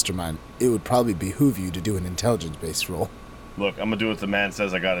is a mastermind, it would probably behoove you to do an intelligence-based roll. Look, I'm gonna do what the man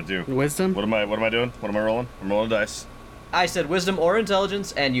says I gotta do. Wisdom? What am I doing? What am I rolling? I'm rolling dice. I said wisdom or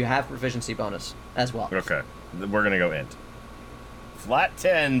intelligence, and you have proficiency bonus as well. Okay. We're gonna go int. Flat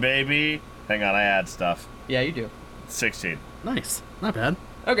 10, baby. Hang on, I add stuff. Yeah, you do. 16. Nice. Not bad.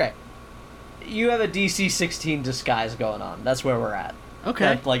 Okay. You have a DC 16 disguise going on. That's where we're at.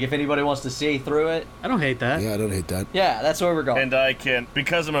 Okay. Like, if anybody wants to see through it. I don't hate that. Yeah, I don't hate that. Yeah, that's where we're going. And I can,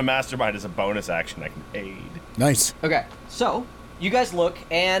 because I'm a mastermind as a bonus action, I can aid. Nice. Okay, so you guys look,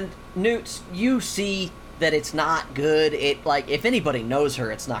 and Newt, you see that it's not good. It, like, if anybody knows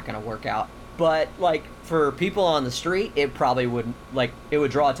her, it's not going to work out. But, like, for people on the street, it probably wouldn't, like, it would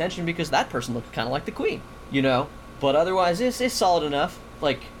draw attention because that person looked kind of like the queen, you know? But otherwise, it's solid enough.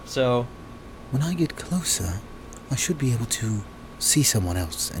 Like, so. When I get closer, I should be able to see someone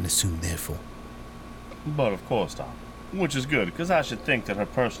else and assume therefore. But of course not. Which is good, because I should think that her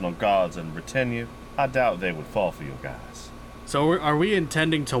personal guards and retinue, I doubt they would fall for you guys. So are we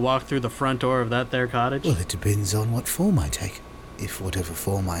intending to walk through the front door of that there cottage? Well, it depends on what form I take. If whatever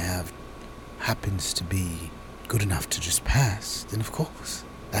form I have happens to be good enough to just pass, then of course,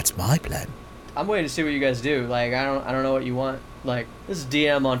 that's my plan. I'm waiting to see what you guys do. Like, I don't know what you want. Like, this is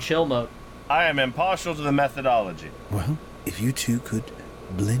DM on chill mode. I am impartial to the methodology. Well, if you two could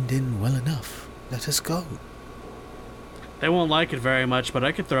blend in well enough, let us go. They won't like it very much, but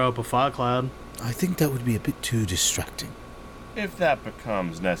I could throw up a fog cloud. I think that would be a bit too distracting. If that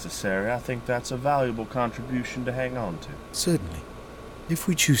becomes necessary, I think that's a valuable contribution to hang on to. Certainly. If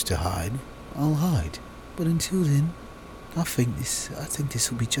we choose to hide, I'll hide. But until then, I think this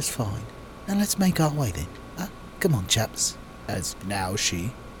will be just fine. Now let's make our way then. Come on, chaps. As now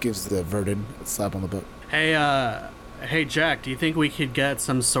she gives the Verdin a slap on the butt. Hey Jack, do you think we could get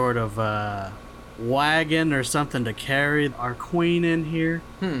some sort of, wagon or something to carry our queen in here?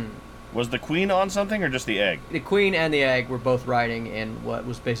 Was the queen on something or just the egg? The queen and the egg were both riding in what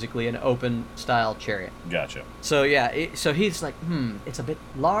was basically an open-style chariot. Gotcha. So yeah, so he's like, it's a bit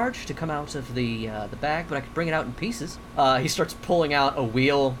large to come out of the bag, but I could bring it out in pieces. He starts pulling out a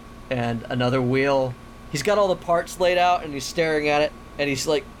wheel and another wheel. He's got all the parts laid out, and he's staring at it, and he's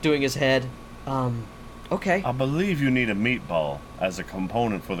like doing his head. Okay. I believe you need a meatball as a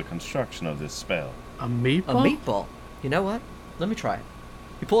component for the construction of this spell. A meatball? A meatball. You know what? Let me try it.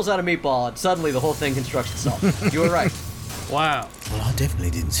 He pulls out a meatball, and suddenly the whole thing constructs itself. You were right. Wow. Well, I definitely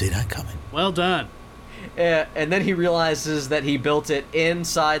didn't see that coming. Well done. And then he realizes that he built it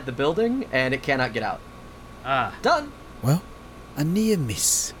inside the building, and it cannot get out. Ah. Done. Well, a near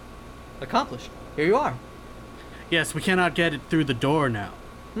miss. Accomplished. Here you are. Yes, we cannot get it through the door now.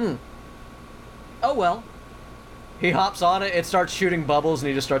 Oh well. He hops on it, it starts shooting bubbles, and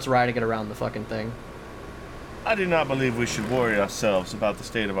he just starts riding it around the fucking thing. I do not believe we should worry ourselves about the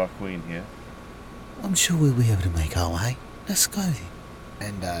state of our queen here. I'm sure we'll be able to make our way. Let's go then.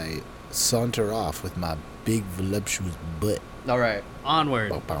 And I saunter off with my big voluptuous butt. All right.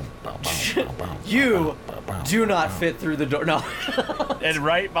 Onward. You do not fit through the door. No. And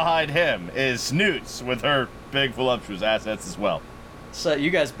right behind him is Snoots with her big voluptuous assets as well. So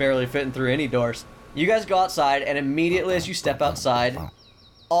you guys barely fitting through any doors. You guys go outside, and immediately as you step outside,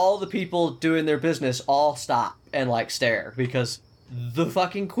 all the people doing their business all stop and, like, stare, because the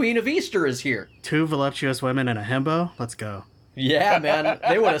fucking Queen of Easter is here. 2 voluptuous women and a himbo? Let's go. Yeah, man.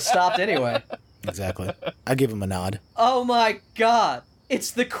 They would have stopped anyway. Exactly. I give him a nod. Oh my god.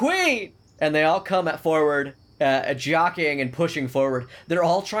 It's the Queen! And they all come forward, jockeying and pushing forward. They're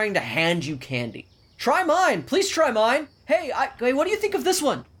all trying to hand you candy. Try mine! Please try mine! Hey, what do you think of this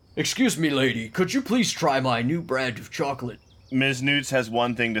one? Excuse me, lady. Could you please try my new brand of chocolate? Ms. Newts has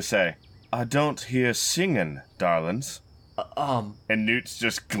one thing to say. I don't hear singing, darlings. And Newts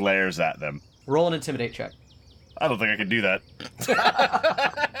just glares at them. Roll an intimidate check. I don't think I can do that.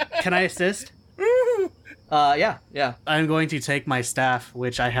 Can I assist? Yeah. I'm going to take my staff,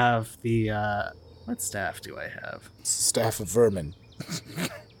 which I have the, what staff do I have? Staff of vermin.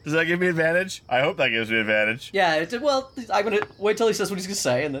 Does that give me advantage? I hope that gives me advantage. Yeah, well, I'm gonna wait till he says what he's gonna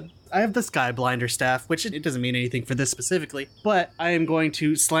say, and then... I have the Sky Blinder staff, which it doesn't mean anything for this specifically, but I am going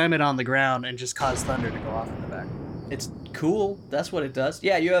to slam it on the ground and just cause thunder to go off in the back. It's cool. That's what it does.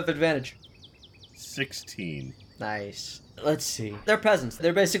 Yeah, you have advantage. 16. Nice. Let's see. They're peasants.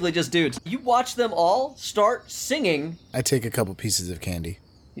 They're basically just dudes. You watch them all start singing. I take a couple pieces of candy.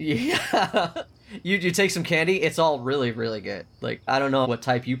 Yeah. You take some candy. It's all really, really good. Like, I don't know what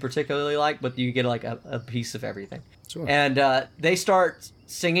type you particularly like, but you get like a piece of everything. Sure. And they start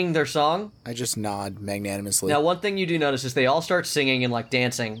singing their song. I just nod magnanimously. Now, one thing you do notice is they all start singing and like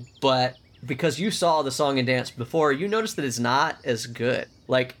dancing, but because you saw the song and dance before, you notice that it's not as good.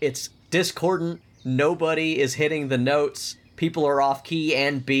 Like, it's discordant. Nobody is hitting the notes. People are off key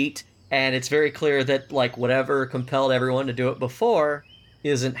and beat. And it's very clear that, like, whatever compelled everyone to do it before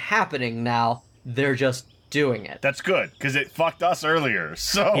isn't happening now. They're just doing it. That's good, because it fucked us earlier,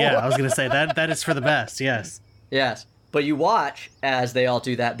 so... Yeah, I was going to say, that is for the best, yes. Yes. But you watch as they all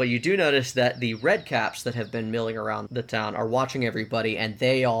do that, but you do notice that the red caps that have been milling around the town are watching everybody, and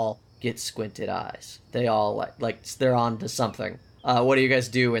they all get squinted eyes. They all, like they're on to something. What do you guys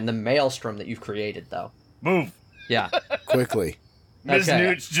do in the maelstrom that you've created, though? Move. Yeah. Quickly. Ms. Okay.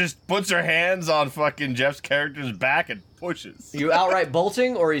 Newt just puts her hands on fucking Jeff's character's back and pushes. You outright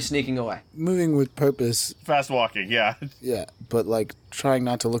bolting, or are you sneaking away? Moving with purpose, Fast walking, yeah. yeah, but like trying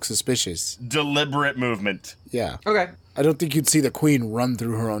not to look suspicious. Deliberate movement. Yeah. Okay. I don't think you'd see the queen run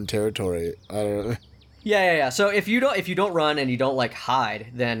through her own territory. I don't. Yeah. So if you don't run and you don't like hide,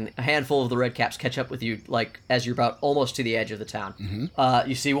 then a handful of the red caps catch up with you, like as you're about almost to the edge of the town. Mm-hmm.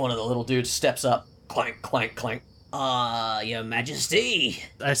 You see one of the little dudes steps up, clank, clank, clank. Your Majesty,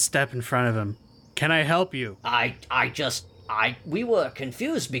 I step in front of him. Can I help you? we were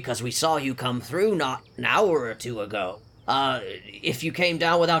confused because we saw you come through not an hour or two ago. If you came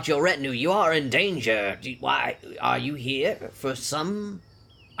down without your retinue, you are in danger. Why, are you here for some...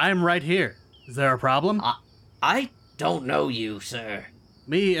 I'm right here. Is there a problem? I don't know you, sir.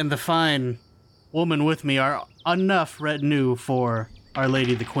 Me and the fine woman with me are enough retinue for Our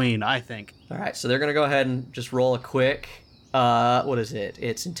Lady the Queen, I think. All right, so they're gonna go ahead and just roll a quick. What is it?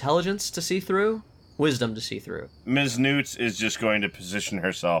 It's intelligence to see through, wisdom to see through. Ms. Newt is just going to position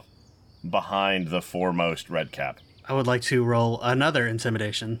herself behind the foremost red cap. I would like to roll another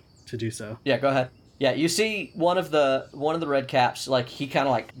intimidation to do so. Yeah, go ahead. Yeah, you see one of the red caps, like he kind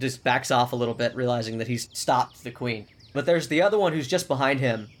of like just backs off a little bit, realizing that he's stopped the queen. But there's the other one who's just behind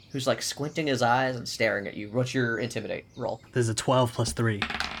him, who's like squinting his eyes and staring at you. What's your intimidate roll? There's a 12 plus 3.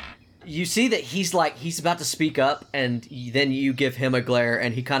 You see that he's about to speak up, and then you give him a glare,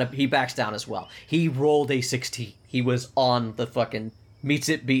 and he backs down as well. He rolled a 16. He was on the fucking meets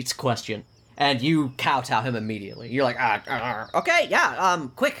it beats question, and you kowtow him immediately. You're like, Okay, yeah,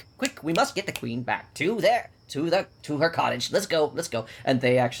 quick, we must get the queen back to her cottage. Let's go. and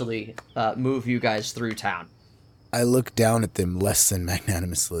they actually move you guys through town. I look down at them less than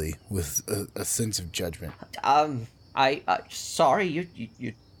magnanimously with a sense of judgment. Sorry,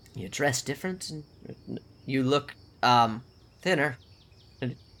 you dress different and you look, thinner.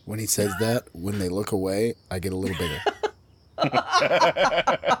 When he says that, when they look away, I get a little bigger.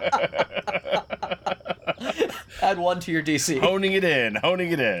 Add 1 to your DC. Honing it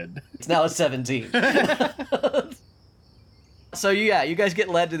in. It's now a 17. So yeah, you guys get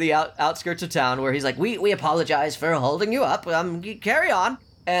led to the outskirts of town where he's like, we apologize for holding you up. Carry on.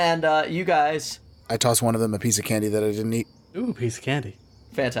 And you guys... I toss one of them a piece of candy that I didn't eat. Ooh, piece of candy.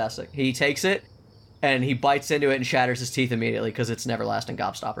 Fantastic. He takes it, and he bites into it and shatters his teeth immediately because it's an everlasting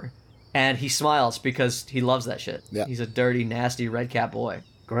gobstopper. And he smiles because he loves that shit. Yeah. He's a dirty, nasty red cap boy.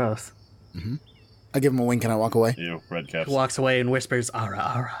 Gross. Mm-hmm. I give him a wink and I walk away. You, red caps. He walks away and whispers, "Ara,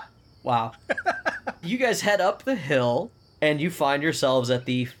 ara." Wow. You guys head up the hill, and you find yourselves at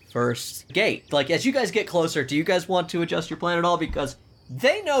the first gate. Like, as you guys get closer, do you guys want to adjust your plan at all? Because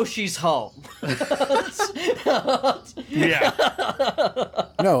they know she's home. Yeah.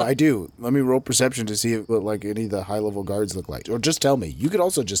 No, I do. Let me roll perception to see what like any of the high-level guards look like. Or just tell me. You could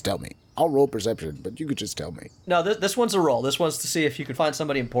also just tell me. I'll roll perception, but you could just tell me. No, this one's a roll. This one's to see if you can find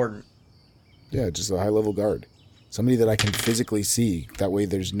somebody important. Yeah, just a high-level guard. Somebody that I can physically see. That way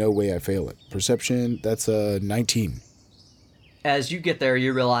there's no way I fail it. Perception, that's a 19. As you get there,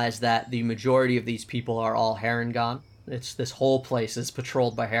 you realize that the majority of these people are all Harengon. This whole place is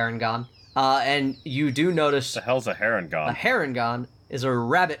patrolled by Harengon. And you do notice The hell's a heron a gone? Harengon is a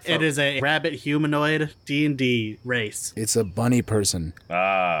rabbit folk. It is a rabbit humanoid D&D race. It's a bunny person.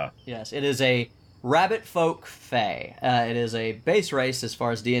 Ah. Yes, it is a rabbit folk fae. It is a base race as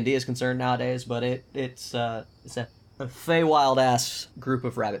far as D&D is concerned nowadays, but it's a Feywild ass group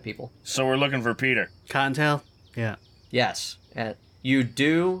of rabbit people. So we're looking for Peter. Cottontail? Yeah. Yes, and you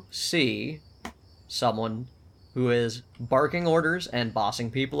do see someone who is barking orders and bossing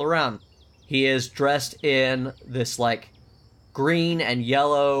people around. He is dressed in this like green and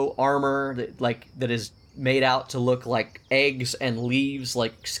yellow armor that is made out to look like eggs and leaves,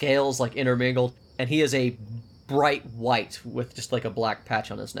 like scales, like intermingled, and he is a bright white with just like a black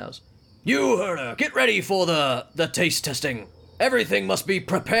patch on his nose. You heard her. Get ready for the taste testing. Everything must be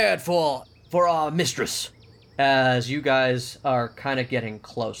prepared for our mistress. As you guys are kind of getting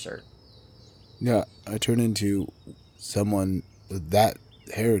closer. Yeah, I turn into someone with that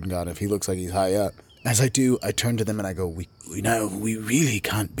Heron God if he looks like he's high up. As I do, I turn to them and I go, we really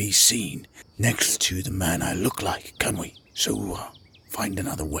can't be seen next to the man I look like, can we? So, find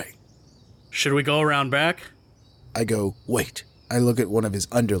another way. Should we go around back? I go, wait. I look at one of his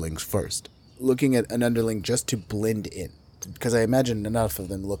underlings first. Looking at an underling just to blend in. Because I imagine enough of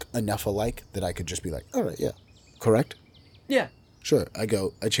them look enough alike that I could just be like, all right, yeah. Correct? Yeah. Sure.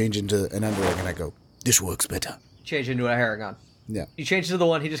 I change into an underling and I go, this works better. Change into a Haragon. Yeah. You change to the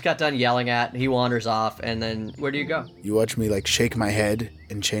one he just got done yelling at, he wanders off, and then where do you go? You watch me, shake my head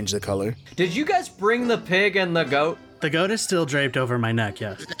and change the color. Did you guys bring the pig and the goat? The goat is still draped over my neck,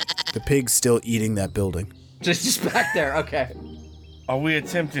 yes. The pig's still eating that building. Just back there, okay. Are we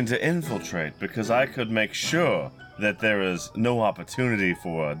attempting to infiltrate? Because I could make sure that there is no opportunity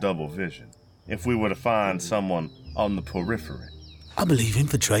for a double vision if we were to find someone on the periphery. I believe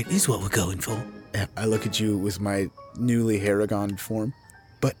infiltrate is what we're going for. I look at you with my newly Haragon form,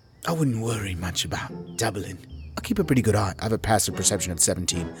 but I wouldn't worry much about doubling. I keep a pretty good eye. I have a passive perception of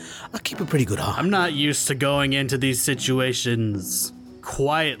 17. I keep a pretty good eye. I'm not used to going into these situations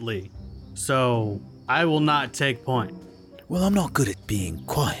quietly, so I will not take point. Well, I'm not good at being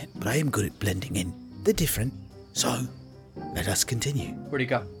quiet, but I am good at blending in. They're different, so let us continue. Where do you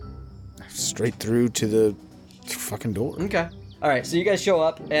go? Straight through to the fucking door. Okay. All right, so you guys show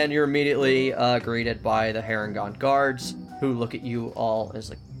up, and you're immediately greeted by the Harangon guards, who look at you all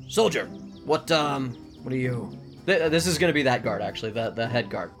as like, Soldier, what are you? This is going to be that guard, actually, the head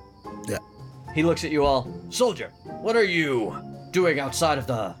guard. Yeah. He looks at you all. Soldier, what are you doing outside of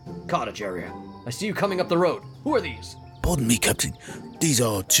the cottage area? I see you coming up the road. Who are these? Pardon me, Captain. These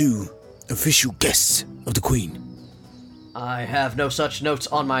are 2 official guests of the Queen. I have no such notes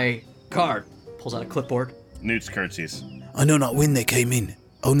on my card. Pulls out a clipboard. Newt's curtsies. I know not when they came in,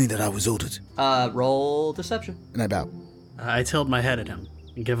 only that I was ordered. Roll deception. And I bow. I tilt my head at him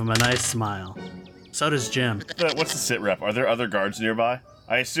and give him a nice smile. So does Jim. What's the sit rep? Are there other guards nearby?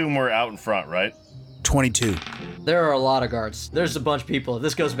 I assume we're out in front, right? 22. There are a lot of guards. There's a bunch of people. If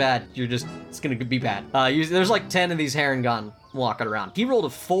this goes bad, it's going to be bad. There's like 10 of these Harangon walking around. He rolled a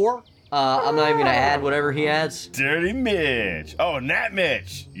 4. I'm not even going to add whatever he adds. Dirty Mitch. Oh, Nat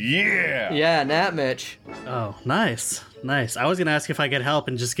Mitch. Yeah. Yeah, Nat Mitch. Oh, nice. Nice. I was going to ask if I could help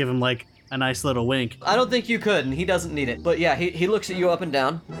and just give him like a nice little wink. I don't think you could, and he doesn't need it. But yeah, he looks at you up and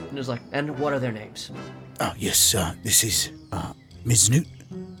down, and is like, and what are their names? Oh, yes, this is Ms. Newt,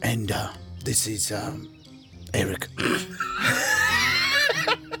 and this is Eric.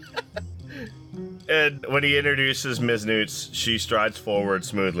 And when he introduces Ms. Newts, she strides forward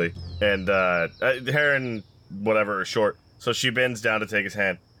smoothly. And Heron, whatever, is short. So she bends down to take his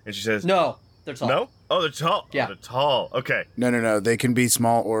hand. And she says, No, they're tall. No? Oh, they're tall. Yeah. Oh, they're tall. Okay. No. They can be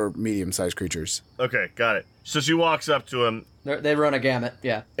small or medium-sized creatures. Okay, got it. So she walks up to him. They run a gamut,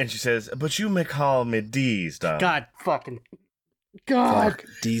 yeah. And she says, but you may call me D's, Dom. God fucking... God. Fuck.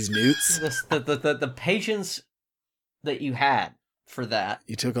 These Newts. The patience that you had for that.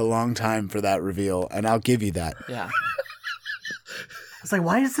 You took a long time for that reveal, and I'll give you that. Yeah. I was like,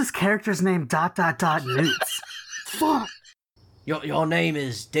 why is this character's name ... Newts? Fuck. Your name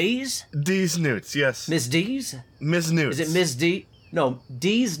is Dees? D's Newts, yes. Miss Dees? Ms. Newts. Is it Miss D? No,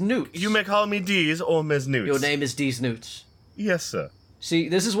 D's Newts. You may call me D's or Ms. Newts. Your name is Dees Newts. Yes, sir. See,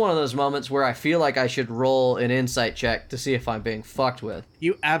 this is one of those moments where I feel like I should roll an insight check to see if I'm being fucked with.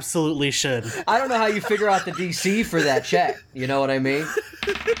 You absolutely should. I don't know how you figure out the DC for that check. You know what I mean?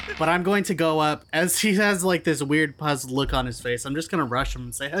 But I'm going to go up, as he has like this weird puzzled look on his face, I'm just going to rush him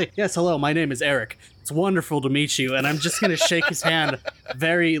and say, hey, yes, hello, my name is Eric. It's wonderful to meet you. And I'm just going to shake his hand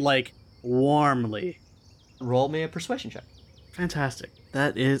very, warmly. Roll me a persuasion check. Fantastic.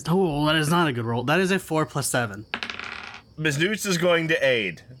 That is not a good roll. That is a 4 + 7. Ms. Newts is going to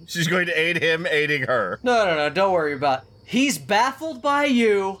aid. She's going to aid him, aiding her. No, don't worry about it. He's baffled by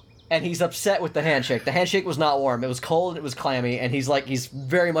you, and he's upset with the handshake. The handshake was not warm. It was cold, it was clammy, and he's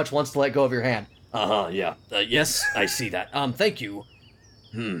very much wants to let go of your hand. Yeah. Yes, I see that. Thank you.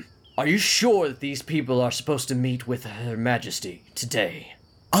 Are you sure that these people are supposed to meet with Her Majesty today?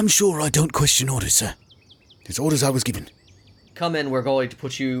 I'm sure I don't question orders, sir. It's orders I was given. Come in, we're going to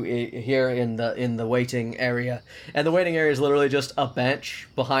put you here in the waiting area. And the waiting area is literally just a bench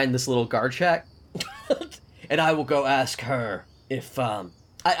behind this little guard shack. And I will go ask her if, I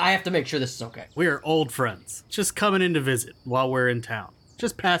have to make sure this is okay. We are old friends. Just coming in to visit while we're in town.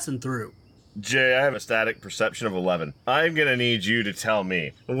 Just passing through. Jay, I have a static perception of 11. I'm gonna need you to tell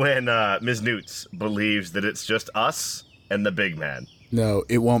me when Ms. Newts believes that it's just us and the big man. No,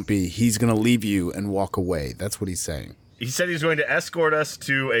 it won't be. He's going to leave you and walk away. That's what he's saying. He said he's going to escort us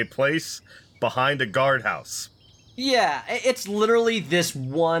to a place behind a guardhouse. Yeah, it's literally this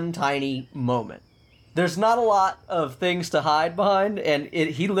one tiny moment. There's not a lot of things to hide behind, and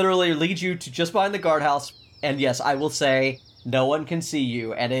he literally leads you to just behind the guardhouse. And yes, I will say, no one can see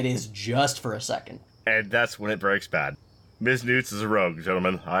you, and it is just for a second. And that's when it breaks bad. Ms. Newts is a rogue,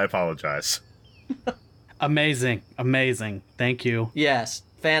 gentlemen. I apologize. Amazing. Thank you. Yes,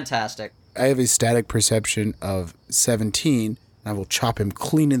 fantastic. I have a static perception of 17. I will chop him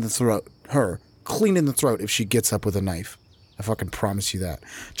clean in the throat. Her clean in the throat if she gets up with a knife. I fucking promise you that.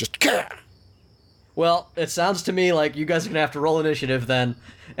 Just. Well, it sounds to me like you guys are gonna have to roll initiative then,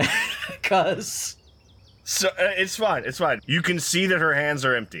 because. So it's fine. You can see that her hands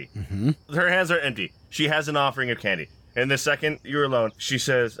are empty. Mm-hmm. Her hands are empty. She has an offering of candy. And the second you're alone, she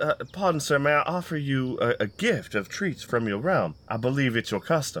says, "Pardon, sir, may I offer you a gift of treats from your realm? I believe it's your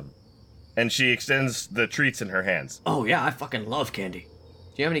custom." And she extends the treats in her hands. Oh yeah, I fucking love candy.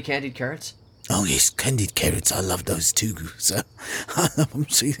 Do you have any candied carrots? Oh, yes, candied carrots. I love those too, so I love them,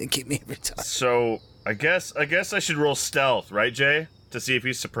 so they keep me every time. So I guess I should roll stealth, right, Jay, to see if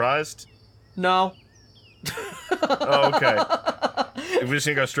he's surprised. No. Oh, okay. We're just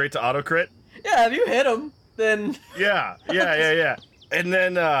gonna go straight to auto crit. Yeah, if you hit him, then Yeah. And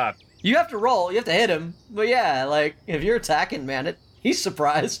then you have to roll. You have to hit him. But yeah, like if you're attacking, man, he's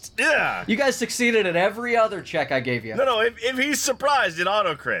surprised. yeah. You guys succeeded at every other check I gave you. No. If he's surprised, it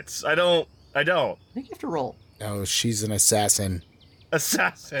auto crits. I don't. I think you have to roll. Oh, she's an assassin.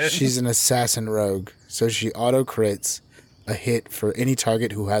 Assassin. She's an assassin rogue. So she auto crits a hit for any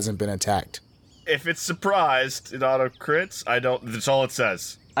target who hasn't been attacked. If it's surprised, it auto crits. I don't. That's all it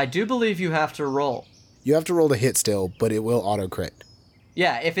says. I do believe you have to roll. You have to roll to hit still, but it will auto crit.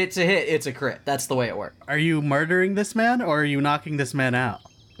 Yeah, if it's a hit, it's a crit. That's the way it works. Are you murdering this man, or are you knocking this man out?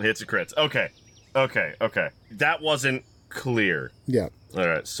 Hits a crits. Okay. That wasn't clear. Yeah. All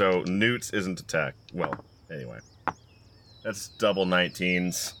right. So Newts isn't attacked. Well, anyway, that's double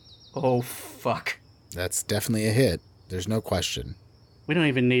 19s. Oh, fuck. That's definitely a hit. There's no question. We don't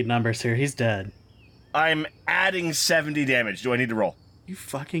even need numbers here. He's dead. I'm adding 70 damage. Do I need to roll? You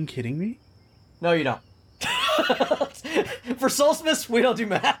fucking kidding me? No, you don't. For Solstmas, we don't do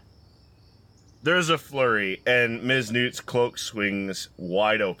math. There's a flurry, and Ms. Newt's cloak swings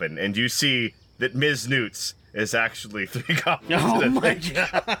wide open, and you see that Ms. Newt's is actually 3 goblins. Oh in a my thing.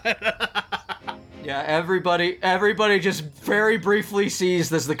 god. Yeah, everybody just very briefly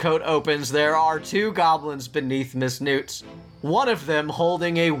sees as the coat opens. There are 2 goblins beneath Miss Newt's. One of them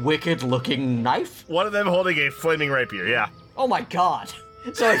holding a wicked-looking knife. One of them holding a flaming rapier, yeah. Oh my god.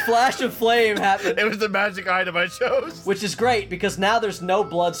 So a flash of flame happened. It was the magic item I chose. Which is great, because now there's no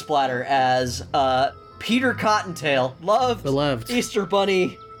blood splatter as Peter Cottontail, Beloved Easter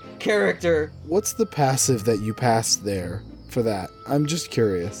Bunny character. What's the passive that you passed there for that? I'm just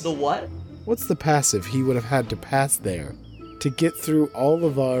curious. The what? What's the passive he would have had to pass there to get through all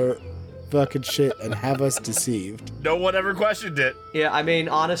of our fucking shit and have us deceived? No one ever questioned it. Yeah, I mean,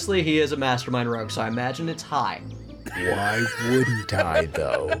 honestly, he is a mastermind rogue, so I imagine it's high. Why wouldn't I,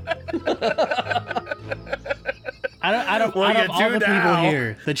 though? Out of Well, all you the do people now.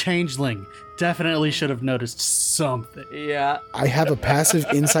 here, the changeling definitely should have noticed something. Yeah, I have a passive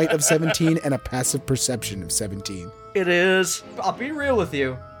insight of 17 and a passive perception of 17. it is. I'll be real with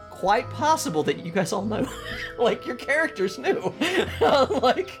you. Quite possible that you guys all know. Like, your characters knew.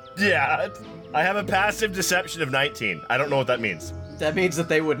 Like, Yeah. I have a passive deception of 19. I don't know what that means. that means that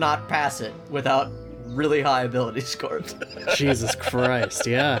they would not pass it without really high ability scores. Jesus Christ,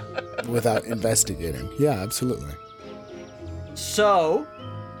 yeah. Without investigating. Yeah, absolutely. So,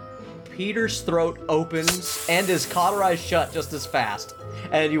 Peter's throat opens and is cauterized shut just as fast.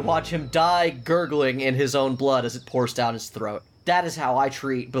 And you watch him die gurgling in his own blood as it pours down his throat. That is how I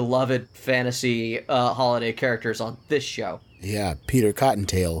treat beloved fantasy holiday characters on this show. Yeah, Peter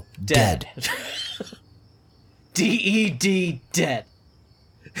Cottontail, Dead. D-E-D, dead.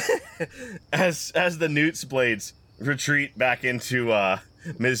 As the Newt's blades retreat back into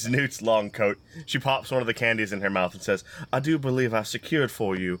Ms. Newt's long coat, she pops one of the candies in her mouth and says, "I do believe I secured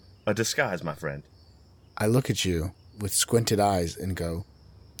for you a disguise, my friend." I look at you with squinted eyes and go,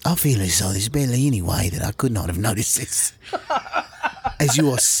 I feel as though there's barely any way that I could not have noticed this. As you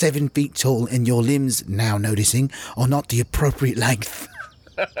are 7 feet tall and your limbs, now noticing, are not the appropriate length.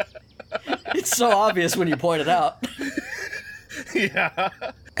 It's so obvious when you point it out. Yeah.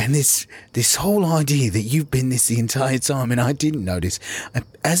 And this whole idea that you've been this the entire time and I didn't notice,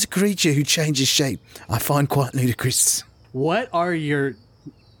 as a creature who changes shape, I find quite ludicrous. What are your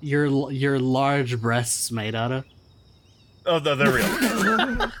large breasts made out of? Oh, no, they're real.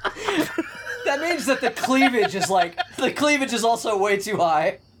 That means that the cleavage is also way too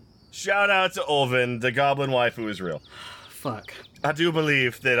high. Shout out to Ulvin, the goblin wife who is real. Fuck. I do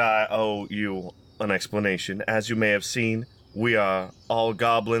believe that I owe you an explanation. As you may have seen, we are all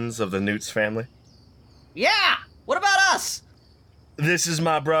goblins of the Newts family. Yeah! What about us? This is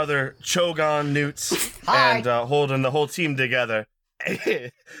my brother, Chogon Newts. Hi. And holding the whole team together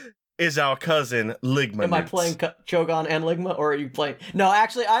is our cousin, Ligma Am I Newts. playing Chogon and Ligma, or are you playing... No,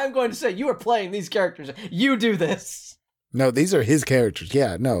 actually, I am going to say you are playing these characters. You do this. No, these are his characters.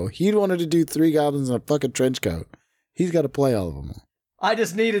 Yeah, no. He wanted to do 3 goblins in a fucking trench coat. He's got to play all of them. I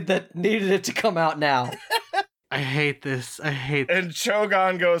just needed it to come out now. I hate this. And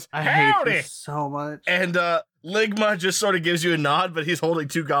Chogon goes, I howdy! hate this so much. And Ligma just sort of gives you a nod, but he's holding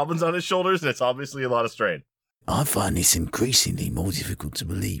 2 goblins on his shoulders, and it's obviously a lot of strain. I find this increasingly more difficult to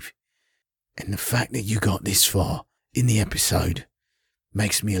believe. And the fact that you got this far in the episode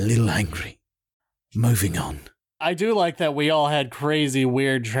makes me a little angry. Moving on. I do like that we all had crazy,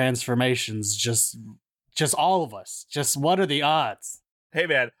 weird transformations. Just all of us. Just what are the odds? Hey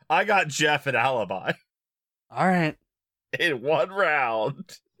man, I got Jeff an alibi All right. in 1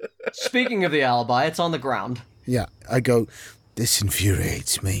 round. Speaking of the alibi, it's on the ground. Yeah, I go, this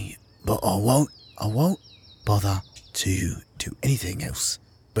infuriates me, but I won't bother to do anything else.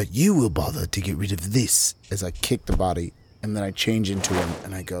 But you will bother to get rid of this as I kick the body, and then I change into him,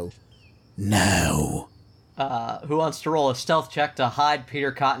 and I go, now. Who wants to roll a stealth check to hide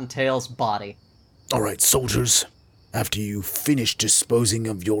Peter Cottontail's body? All right, soldiers, after you finish disposing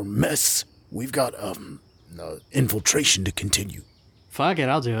of your mess, we've got, infiltration to continue. Fuck it,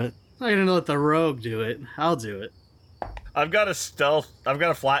 I'll do it. I'm not gonna let the rogue do it. I'll do it. I've got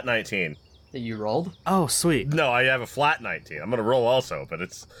a flat 19. That you rolled? Oh, sweet. No, I have a flat 19. I'm gonna roll also, but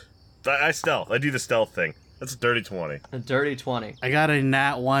I stealth. I do the stealth thing. That's a dirty 20. A dirty 20. I got a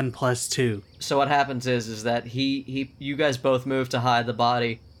nat 1 + 2. So what happens is that you guys both move to hide the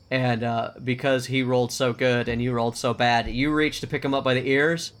body, and because he rolled so good and you rolled so bad, you reach to pick him up by the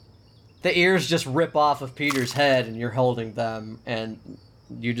ears. The ears just rip off of Peter's head, and you're holding them, and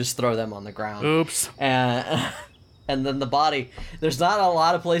you just throw them on the ground. Oops. And then the body, there's not a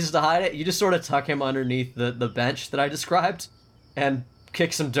lot of places to hide it. You just sort of tuck him underneath the bench that I described and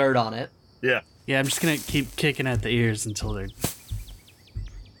kick some dirt on it. Yeah. Yeah, I'm just gonna keep kicking at the ears until they're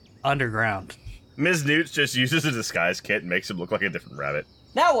underground. Ms. Newts just uses a disguise kit and makes him look like a different rabbit.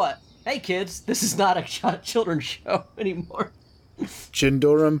 Now what? Hey kids, this is not a children's show anymore.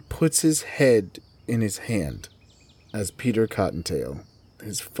 Jindorum puts his head in his hand as Peter Cottontail,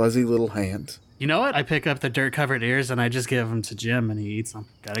 his fuzzy little hand. You know what? I pick up the dirt-covered ears and I just give them to Jim and he eats them.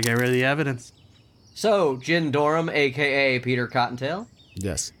 Gotta get rid of the evidence. So, Jindorum, a.k.a. Peter Cottontail.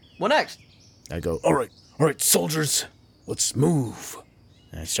 Yes. What next? I go, all right, soldiers, let's move.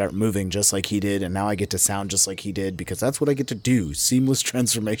 And I start moving just like he did, and now I get to sound just like he did, because that's what I get to do, seamless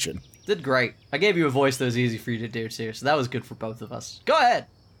transformation. Did great. I gave you a voice that was easy for you to do, too, so that was good for both of us. Go ahead.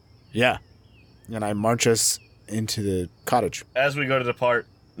 Yeah. And I march us into the cottage. As we go to depart,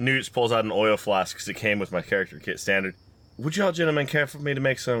 Newts pulls out an oil flask because it came with my character kit standard. Would y'all gentlemen care for me to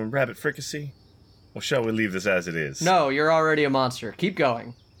make some rabbit fricassee? Or shall we leave this as it is? No, you're already a monster. Keep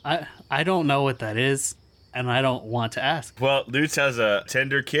going. I don't know what that is, and I don't want to ask. Well, Newts has a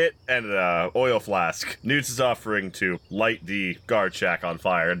tender kit and an oil flask. Newts is offering to light the guard shack on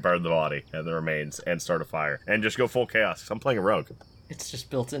fire and burn the body and the remains and start a fire and just go full chaos. I'm playing a rogue. It's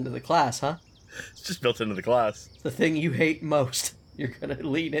just built into the class, huh? It's just built into the class. The thing you hate most, you're gonna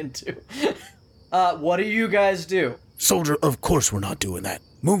lean into. What do you guys do? Soldier, of course we're not doing that.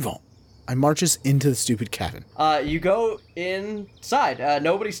 Move on. I march us into the stupid cabin. You go inside.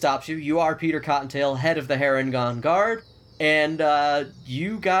 Nobody stops you. You are Peter Cottontail, head of the Harengon Guard, and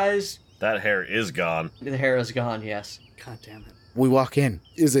you guys... That hair is gone. The hair is gone, yes. God damn it. We walk in.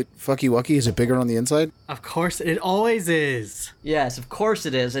 Is it fucky wucky? Is it bigger on the inside? Of course, it always is. Yes, of course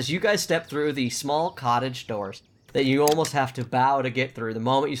it is. As you guys step through the small cottage doors that you almost have to bow to get through, the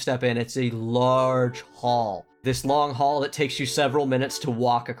moment you step in, it's a large hall. This long hall that takes you several minutes to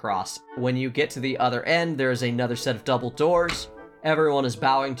walk across. When you get to the other end, there is another set of double doors. Everyone is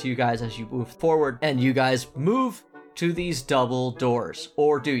bowing to you guys as you move forward, and you guys move to these double doors.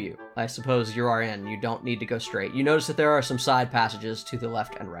 Or do you? I suppose you are in. You don't need to go straight. You notice that there are some side passages to the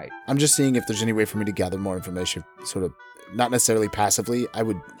left and right. I'm just seeing if there's any way for me to gather more information, sort of, not necessarily passively. I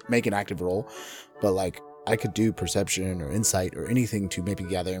would make an active roll, but like, I could do perception or insight or anything to maybe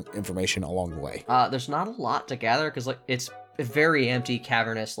gather information along the way. There's not a lot to gather because like it's a very empty,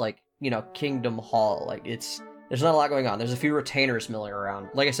 cavernous, like, Kingdom Hall. Like there's not a lot going on. There's a few retainers milling around.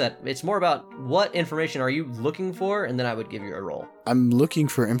 Like I said, it's more about what information are you looking for, and then I would give you a roll. I'm looking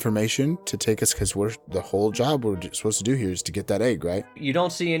for information to take us, because the whole job we're supposed to do here is to get that egg, right? You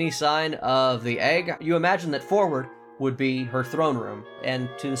don't see any sign of the egg. You imagine that forward would be her throne room, and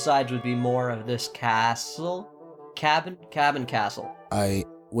to the sides would be more of this castle? Cabin castle.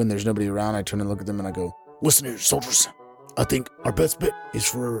 When there's nobody around, I turn and look at them and I go, "Listen here, soldiers. I think our best bet is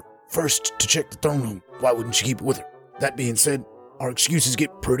for first to check the throne room. Why wouldn't she keep it with her? That being said, our excuses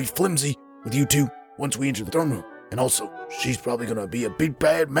get pretty flimsy with you two once we enter the throne room. And also, she's probably gonna be a big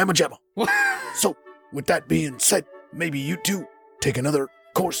bad mamma jamma. So, with that being said, maybe you two take another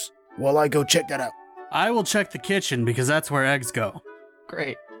course while I go check that out." I will check the kitchen because that's where eggs go.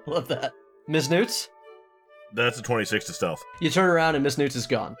 Great. Love that. Ms. Newts? That's a 26 to stealth. You turn around and Miss Newts is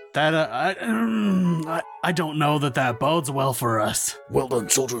gone. That I don't know that bodes well for us. Well done,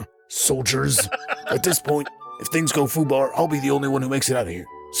 soldiers. At this point, if things go foobar, I'll be the only one who makes it out of here.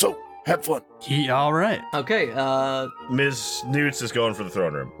 So, have fun. All right. Okay, Ms. Newts is going for the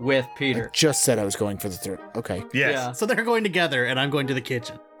throne room. with I Peter. just said I was going for the third. Okay. Yes. Yeah. So they're going together, and I'm going to the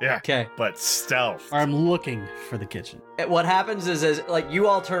kitchen. Yeah. Okay. But stealth. Or I'm looking for the kitchen. What happens is like you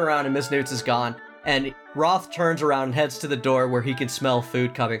all turn around and Miss Newts is gone, and Roth turns around and heads to the door where he can smell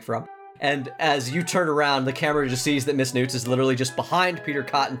food coming from. And as you turn around, the camera just sees that Miss Newts is literally just behind Peter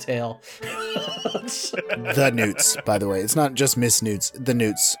Cottontail. The Newts, by the way. It's not just Miss Newts. The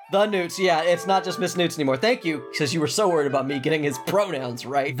Newts. The Newts, yeah, it's not just Miss Newts anymore. Thank you, because you were so worried about me getting his pronouns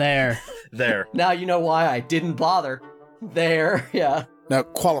right. There. There. Now you know why I didn't bother. There, yeah. Now,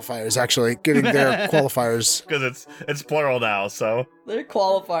 qualifiers, actually. Getting their qualifiers. Because it's plural now, so. They're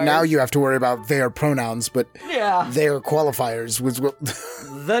qualifiers. Now you have to worry about their pronouns, but Yeah. their qualifiers was...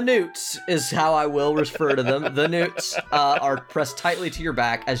 The Newts is how I will refer to them. The Newts are pressed tightly to your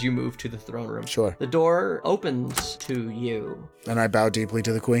back as you move to the throne room. Sure. The door opens to you. And I bow deeply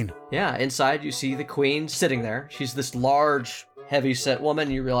to the queen. Yeah, inside you see the queen sitting there. She's this large, heavy-set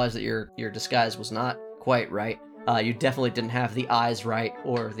woman. You realize that your disguise was not quite right. You definitely didn't have the eyes right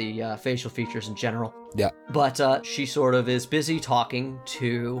or the facial features in general. Yeah. But she sort of is busy talking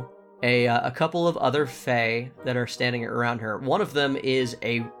to a couple of other fae that are standing around her. One of them is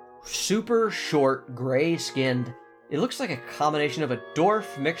a super short, gray-skinned, it looks like a combination of a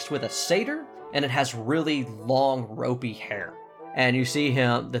dwarf mixed with a satyr, and it has really long, ropey hair. And you see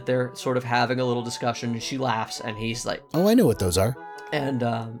him, that they're sort of having a little discussion, and she laughs, and he's like... Oh, I know what those are. And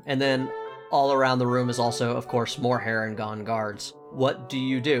then all around the room is also, of course, more hair and gone guards. What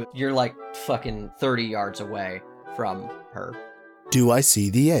do? You're like fucking 30 yards away from her. Do I see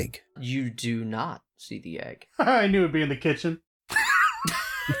the egg? You do not see the egg. I knew it'd be in the kitchen.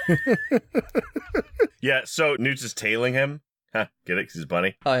 Yeah, so Newts is tailing him. Huh, get it? 'Cause he's a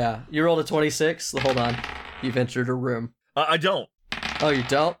bunny. Oh yeah, you rolled a 26. Hold on. You've entered a room. I don't. Oh, you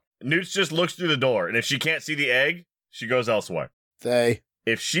don't? Newts just looks through the door, and if she can't see the egg, she goes elsewhere. They.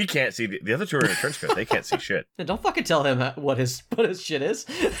 If she can't see the other two are in a trench coat, they can't see shit. Yeah, don't fucking tell him what his shit is.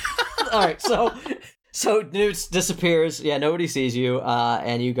 All right, so Newts disappears. Yeah, nobody sees you.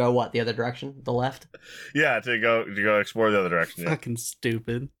 And you go what? The other direction? The left? Yeah, to go explore the other direction. Yeah. Fucking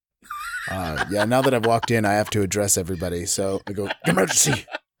stupid. Yeah, now that I've walked in, I have to address everybody. So I go, "Emergency!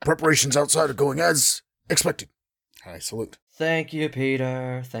 Preparations outside are going as expected." I salute. Thank you,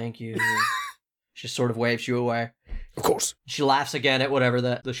 Peter. Thank you. She sort of waves you away. Of course. She laughs again at whatever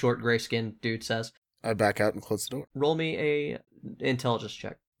the short gray-skinned dude says. I back out and close the door. Roll me a intelligence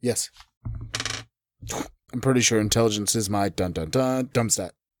check. Yes. I'm pretty sure intelligence is my dumb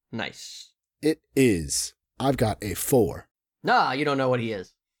stat. Nice. It is. I've got a 4. Nah, you don't know what he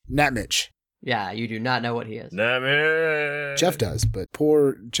is. Nat Mitch. Yeah, you do not know what he is. Jeff does, but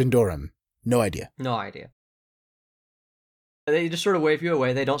poor Jindorum. No idea. No idea. They just sort of wave you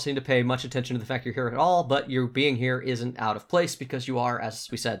away. They don't seem to pay much attention to the fact you're here at all, but your being here isn't out of place because you are, as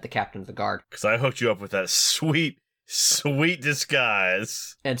we said, the captain of the guard. Because I hooked you up with that sweet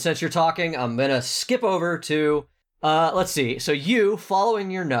disguise. And since you're talking, I'm going to skip over to, let's see. So you, following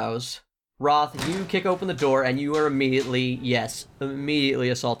your nose, Roth, you kick open the door and you are immediately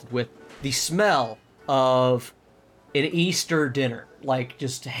assaulted with the smell of an Easter dinner. Like,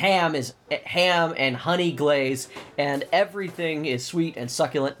 just ham and honey glaze, and everything is sweet and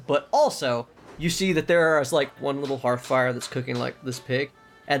succulent, but also, you see that there is, like, one little hearth fire that's cooking, like, this pig,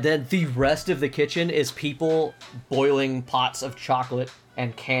 and then the rest of the kitchen is people boiling pots of chocolate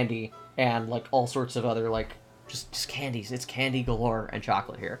and candy, and, like, all sorts of other, like, just candies. It's candy galore and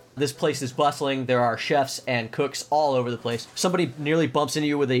chocolate here. This place is bustling. There are chefs and cooks all over the place. Somebody nearly bumps into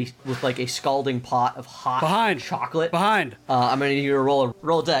you with like a scalding pot of hot chocolate. Behind. I'm gonna need you to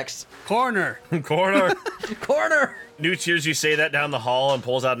roll dex. Corner. Corner. Corner. Newt hears you say that down the hall and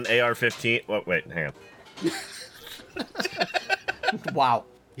pulls out an AR-15. Wait, hang on. Wow.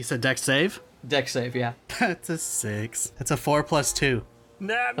 You said dex save? Dex save, yeah. That's a 6. That's a 4 plus 2.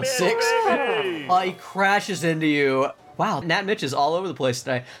 Nat A 6? He crashes into you. Wow, Nat Mitch is all over the place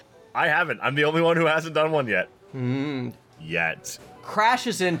today. I haven't. I'm the only one who hasn't done one yet. Yet.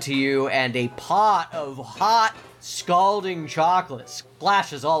 Crashes into you, and a pot of hot, scalding chocolate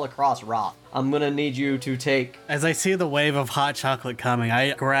splashes all across Roth. I'm gonna need you to take... As I see the wave of hot chocolate coming,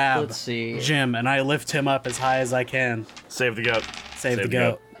 I grab Let's see. Jim and I lift him up as high as I can. Save the goat. Save the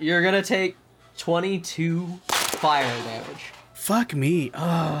goat. You're gonna take 22 fire damage. Fuck me.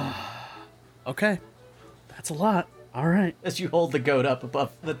 Oh. Okay. That's a lot. All right. As you hold the goat up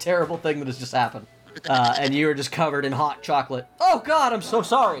above the terrible thing that has just happened. And you are just covered in hot chocolate. Oh god, I'm so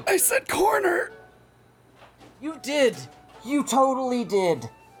sorry. I said corner. You did. You totally did.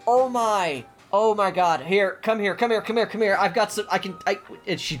 Oh my. Oh my god. Here, come here. I've got some,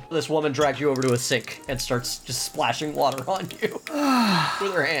 this woman drags you over to a sink and starts just splashing water on you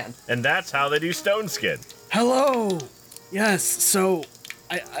with her hand. And that's how they do stone skin. Hello. Yes, so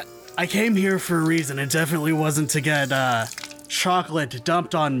I came here for a reason. It definitely wasn't to get chocolate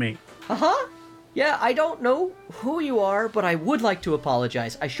dumped on me. Uh-huh. Yeah, I don't know who you are, but I would like to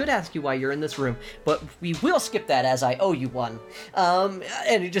apologize. I should ask you why you're in this room, but we will skip that as I owe you one.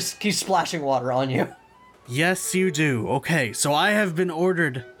 And he just keeps splashing water on you. Yes, you do. Okay, so I have been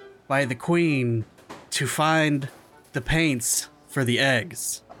ordered by the queen to find the paints for the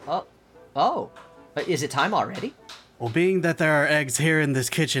eggs. Oh. Is it time already? Well, being that there are eggs here in this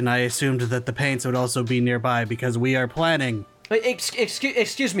kitchen, I assumed that the paints would also be nearby because we are planning...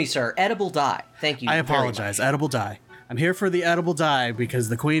 Excuse me, sir. Edible dye. Thank you. I apologize. Edible dye. I'm here for the edible dye because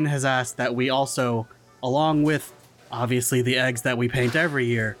the queen has asked that we also, along with, obviously, the eggs that we paint every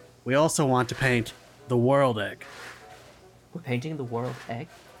year, we also want to paint the world egg. We're painting the world egg?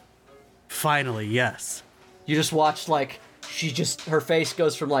 Finally, yes. You just watched, like, her face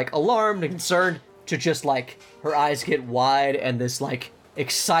goes from, like, alarmed and concerned to just, like, her eyes get wide and this, like,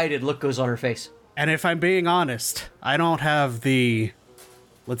 excited look goes on her face. And if I'm being honest, I don't have the,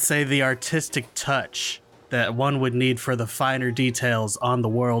 let's say, the artistic touch that one would need for the finer details on the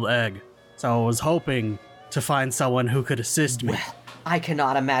world egg. So I was hoping to find someone who could assist me. Well, I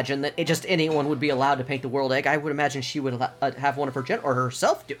cannot imagine that just anyone would be allowed to paint the world egg. I would imagine she would have one of her or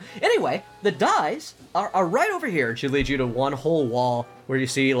herself do. Anyway, the dyes are right over here. And she leads you to one whole wall where you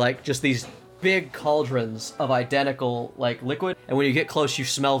see, like, just these big cauldrons of identical, like, liquid. And when you get close, you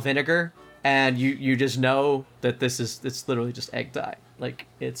smell vinegar. And you just know that it's literally just egg dye. Like,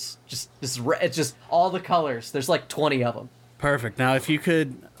 it's just all the colors. There's like 20 of them. Perfect. Now, if you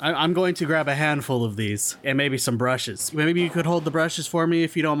could, I'm going to grab a handful of these and maybe some brushes. Maybe you could hold the brushes for me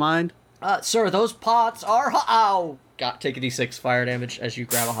if you don't mind. Sir, those pots are ow. Take a d6 fire damage as you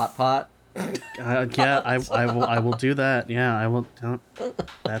grab a hot pot. Yeah, I will do that. Yeah, I will.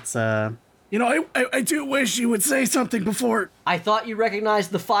 That's You know, I do wish you would say something before. I thought you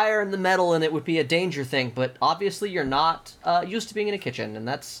recognized the fire and the metal and it would be a danger thing, but obviously you're not used to being in a kitchen, and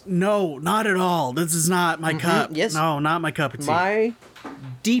that's... No, not at all. This is not my cup. Yes. No, not my cup of tea. My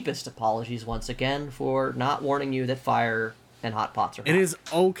deepest apologies once again for not warning you that fire and hot pots are hot. It is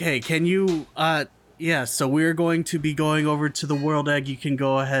okay. Can you, yeah, so we're going to be going over to the World Egg. You can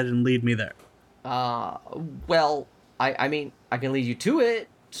go ahead and lead me there. Well, I mean, I can lead you to it.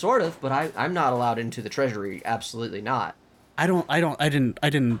 Sort of, but I'm not allowed into the treasury. Absolutely not. I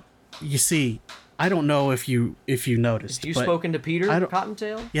didn't. You see, I don't know if you noticed. Have you spoken to Peter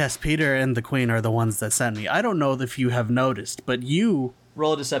Cottontail? Yes, Peter and the Queen are the ones that sent me. I don't know if you have noticed, but you...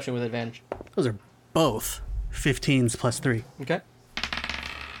 Roll a deception with advantage. Those are both 15s plus 3. Okay.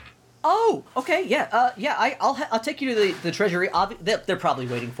 Oh, okay, yeah, I'll take you to the treasury. They're probably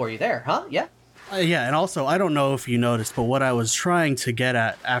waiting for you there, huh? Yeah. Yeah, and also, I don't know if you noticed, but what I was trying to get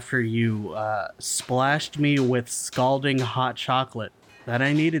at after you splashed me with scalding hot chocolate, that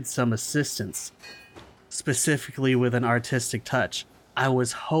I needed some assistance, specifically with an artistic touch. I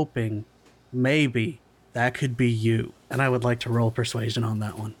was hoping maybe that could be you, and I would like to roll persuasion on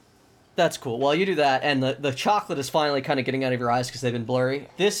that one. That's cool. Well, you do that, and the chocolate is finally kind of getting out of your eyes because they've been blurry.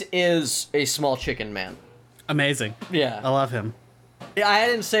 This is a small chicken man. Amazing. Yeah. I love him. I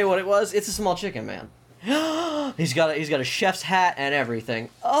didn't say what it was. It's a small chicken man. He's got a chef's hat and everything.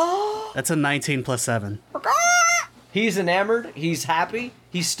 Oh. That's a 19 plus 7. He's enamored. He's happy.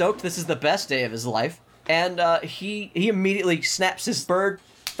 He's stoked. This is the best day of his life. and he immediately snaps his bird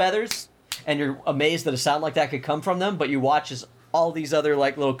feathers, and you're amazed that a sound like that could come from them, but you watch as all these other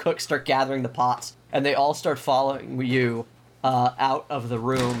like little cooks start gathering the pots, and they all start following you out of the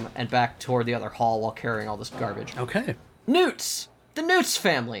room and back toward the other hall while carrying all this garbage. Okay. Newts! The Newts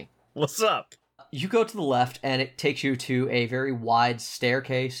family! What's up? You go to the left, and it takes you to a very wide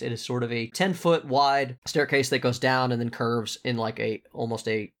staircase. It is sort of a 10-foot wide staircase that goes down and then curves in like almost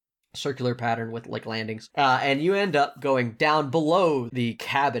a circular pattern with like landings. And you end up going down below the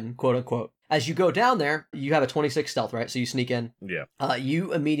cabin, quote unquote. As you go down there, you have a 26 stealth, right? So you sneak in. Yeah.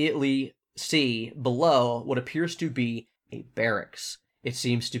 You immediately see below what appears to be a barracks. It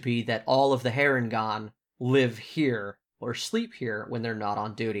seems to be that all of the Harengon live here or sleep here when they're not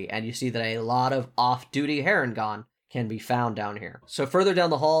on duty, and you see that a lot of off-duty Harengon can be found down here. So further down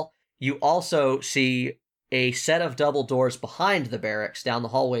the hall, you also see a set of double doors behind the barracks down the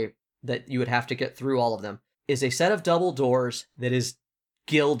hallway that you would have to get through all of them, is a set of double doors that is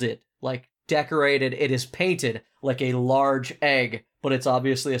gilded, like decorated. It is painted like a large egg, but it's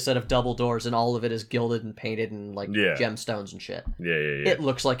obviously a set of double doors, and all of it is gilded and painted and like gemstones and shit. Yeah. It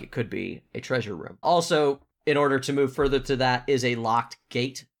looks like it could be a treasure room. Also, in order to move further to that is a locked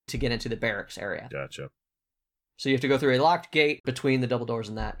gate to get into the barracks area. Gotcha. So you have to go through a locked gate. Between the double doors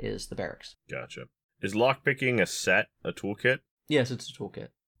and that is the barracks. Gotcha. Is lockpicking a toolkit? Yes, it's a toolkit.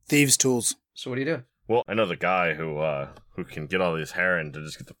 Thieves' tools. So what do you do? Well, I know the guy who can get all these heron to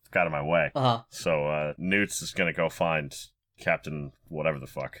just get the fuck out of my way. Uh-huh. So Newt's is gonna go find Captain whatever the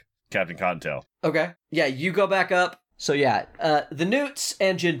fuck. Captain Cottontail. Okay. Yeah, you go back up. So yeah, the Newts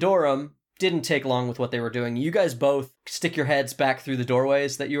and Jindorum didn't take long with what they were doing. You guys both stick your heads back through the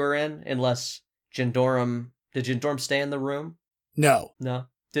doorways that you were in, unless Jindorum... Did Jindorum stay in the room? No. No?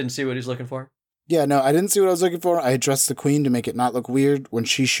 Didn't see what he's looking for? Yeah, no, I didn't see what I was looking for. I addressed the queen to make it not look weird. When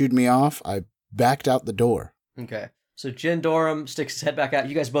she shooed me off, I backed out the door. Okay. So Jindorum sticks his head back out.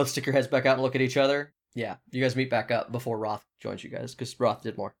 You guys both stick your heads back out and look at each other. Yeah, you guys meet back up before Roth joins you guys, because Roth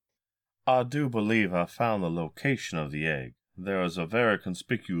did more. I do believe I found the location of the egg. There is a very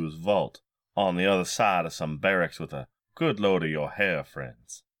conspicuous vault on the other side of some barracks with a good load of your hair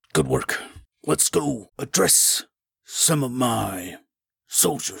friends. Good work. Let's go address some of my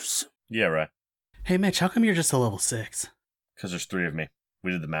soldiers. Yeah, right. Hey, Mitch, how come you're just a level 6? Because there's 3 of me.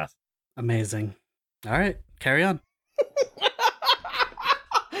 We did the math. Amazing. All right, carry on.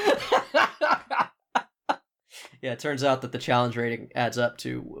 Yeah, it turns out that the challenge rating adds up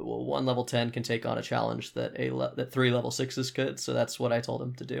to, well, 1 level 10 can take on a challenge that that 3 level 6s could, so that's what I told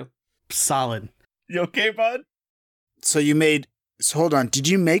him to do. Solid. You okay, bud? So hold on, did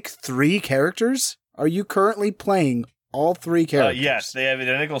you make 3 characters? Are you currently playing all 3 characters? Yes, they have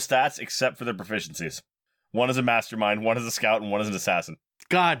identical stats except for their proficiencies. One is a mastermind, one is a scout, and one is an assassin.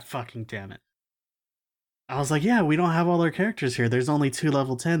 God fucking damn it. I was like, yeah, we don't have all our characters here. There's only 2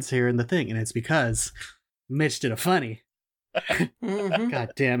 level 10s here in the thing, and it's because Mitch did a funny.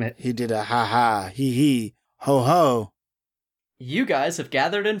 God damn it. He did a ha-ha, hee-hee, ho-ho. You guys have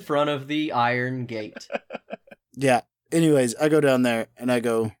gathered in front of the Iron Gate. Yeah. Anyways, I go down there, and I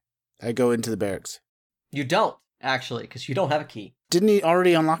go into the barracks. You don't, actually, because you don't have a key. Didn't he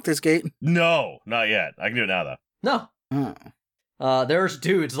already unlock this gate? No, not yet. I can do it now, though. No. Oh. There's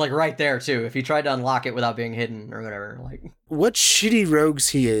dudes, like, right there, too, if he tried to unlock it without being hidden or whatever. Like, What shitty rogues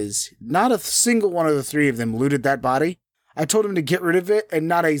he is. Not a single one of the 3 of them looted that body. I told him to get rid of it, and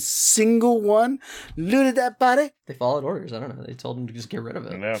not a single one looted that body. they followed orders. I don't know. They told him to just get rid of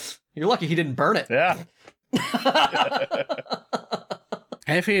I it. know. You're lucky he didn't burn it. Yeah.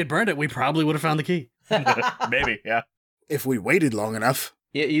 Hey, if he had burned it, we probably would have found the key. Maybe, yeah. If we waited long enough.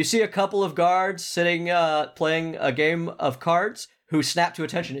 You see a couple of guards sitting, playing a game of cards who snap to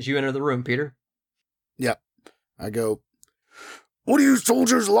attention as you enter the room, Peter. Yep. I go, what are you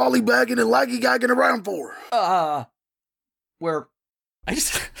soldiers lollybagging and laggy-gagging around for? Where...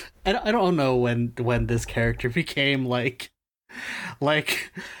 I don't know when this character became like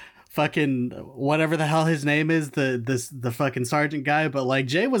fucking whatever the hell his name is, the fucking sergeant guy, but like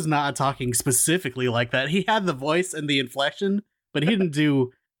Jay was not talking specifically like that. He had the voice and the inflection, but he didn't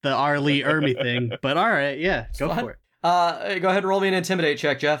do the R. Lee Ermey thing. But all right, yeah, go for it. Go ahead and roll me an intimidate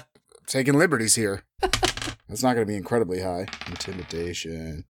check, Jeff. Taking liberties here. That's not going to be incredibly high.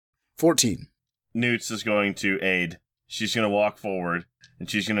 Intimidation. 14. Newts is going to aid. She's going to walk forward, and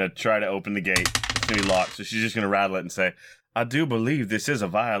she's going to try to open the gate. It's going to be locked, so she's just going to rattle it and say, I do believe this is a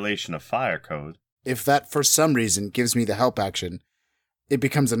violation of fire code. If that, for some reason, gives me the help action, it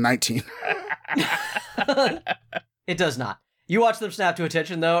becomes a 19. It does not. You watch them snap to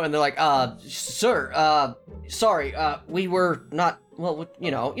attention, though, and they're like, sir, sorry, we were not, well,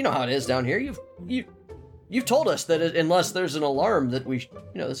 you know how it is down here. You've told us that unless there's an alarm that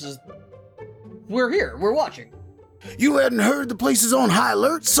we're here, we're watching. You hadn't heard the place is on high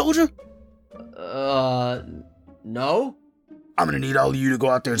alert, soldier? No? I'm gonna need all of you to go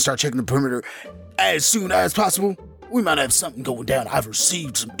out there and start checking the perimeter as soon as possible. We might have something going down. I've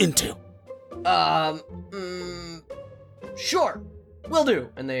received some intel. Sure. Will do.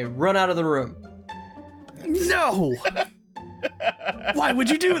 And they run out of the room. No! Why would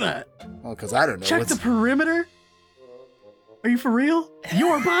you do that? Oh, because I don't know. Check the perimeter? Are you for real?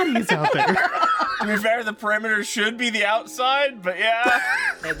 Your body is out there. To be fair, the perimeter should be the outside, but yeah.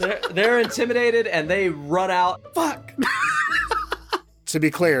 And they're intimidated and they run out. Fuck. To be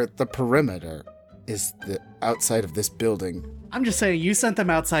clear, the perimeter is the outside of this building. I'm just saying, you sent them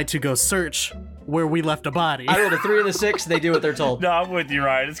outside to go search where we left a body. I rolled a 3 and a 6. They do what they're told. No, I'm with you,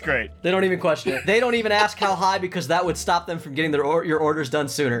 Ryan. It's great. They don't even question it. They don't even ask how high because that would stop them from getting your orders done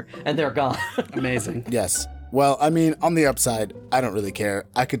sooner. And they're gone. Amazing. Yes. Well, I mean, on the upside, I don't really care.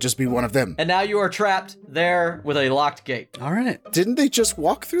 I could just be one of them. And now you are trapped there with a locked gate. All right. Didn't they just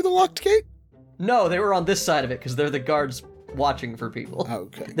walk through the locked gate? No, they were on this side of it because they're the guards watching for people.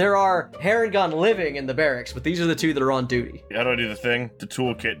 Okay. There are Harengon living in the barracks, but these are the two that are on duty. How do I do the thing? The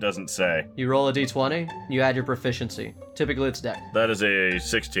toolkit doesn't say. You roll a d20, you add your proficiency. Typically it's dex. That is a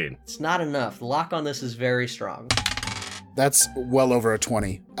 16. It's not enough. The lock on this is very strong. That's well over a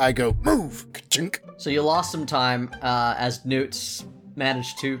 20. I go, move! Ka-chink. So you lost some time as Newts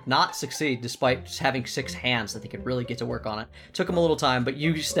managed to not succeed despite just having 6 hands that they could really get to work on it. Took him a little time, but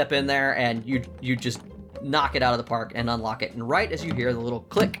you step in there and you just knock it out of the park and unlock it. And right as you hear the little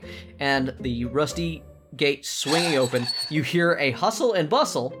click and the rusty gate swinging open, you hear a hustle and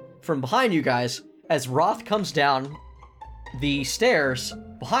bustle from behind you guys as Roth comes down the stairs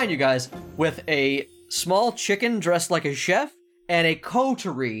behind you guys with a small chicken dressed like a chef and a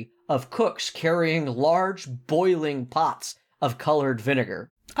coterie of cooks carrying large boiling pots of colored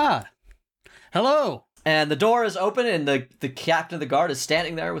vinegar. Ah. Hello. And the door is open and the captain of the guard is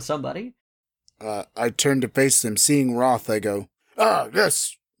standing there with somebody. I turn to face them. Seeing Roth, I go,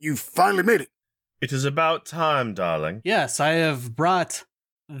 yes, you finally made it. It is about time, darling. Yes, I have brought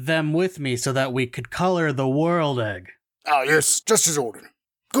them with me so that we could color the world egg. Ah, yes, just as ordered.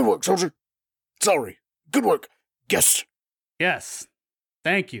 Good work, soldier. Sorry. Good work. Yes. Yes.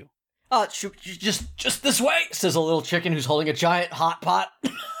 Thank you. Just this way, says a little chicken who's holding a giant hot pot.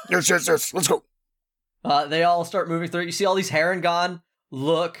 Yes. Let's go. They all start moving through. You see all these Harengon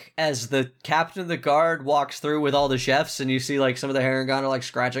look as the captain of the guard walks through with all the chefs, and you see like some of the Harengon are like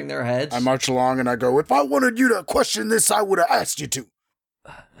scratching their heads. I march along and I go, if I wanted you to question this, I would have asked you to.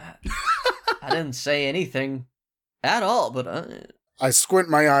 I didn't say anything at all, but I squint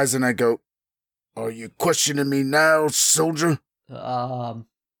my eyes and I go, are you questioning me now, soldier? No.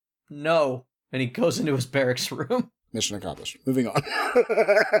 And he goes into his barracks room. Mission accomplished. Moving on.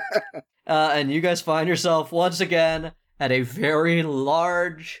 And you guys find yourself once again at a very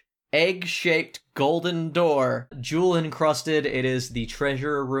large, egg-shaped golden door, jewel-encrusted. It is the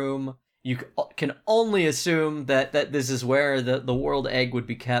treasure room. You can only assume that this is where the world egg would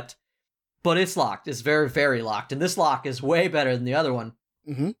be kept. But it's locked. It's very, very locked. And this lock is way better than the other one.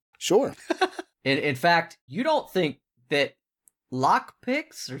 Mm-hmm. Sure. In fact, you don't think that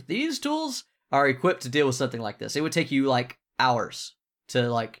lockpicks or thieves' tools are equipped to deal with something like this. It would take you, like, hours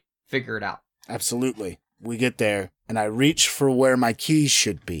to, like, figure it out. Absolutely. We get there, and I reach for where my keys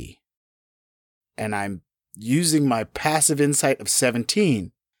should be. And I'm using my passive insight of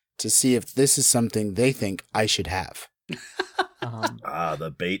 17 to see if this is something they think I should have.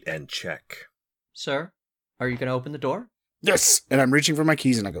 The bait and check. Sir, are you going to open the door? Yes! And I'm reaching for my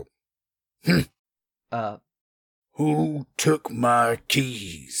keys, and I go, Who took my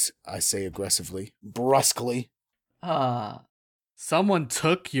keys? I say aggressively, brusquely. Someone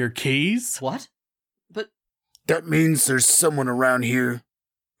took your keys? What? But That means there's someone around here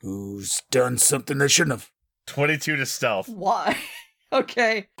who's done something they shouldn't have. 22 to stealth. why?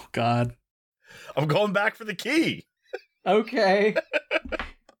 Okay. Oh, God. I'm going back for the key. Okay.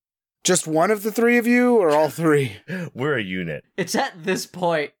 Just one of the three of you, or all three? We're a unit. It's at this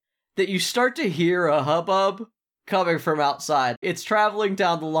point that you start to hear a hubbub coming from outside. It's traveling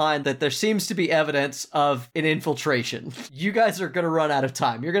down the line that there seems to be evidence of an infiltration. You guys are going to run out of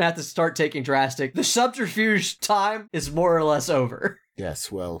time. You're going to have to start taking drastic. The subterfuge time is more or less over.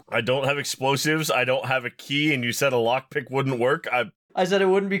 Yes, well. I don't have explosives. I don't have a key, and you said a lockpick wouldn't work. I said it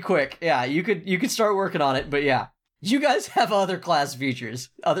wouldn't be quick. Yeah, you could start working on it, but yeah. You guys have other class features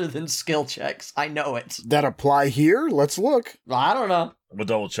other than skill checks. I know it. That apply here? Let's look. I don't know. We'll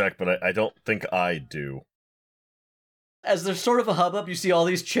double check, but I don't think I do. As there's sort of a hubbub, you see all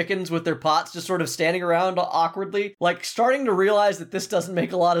these chickens with their pots just sort of standing around awkwardly, like starting to realize that this doesn't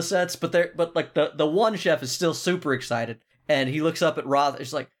make a lot of sense, but the one chef is still super excited, and he looks up at Roth,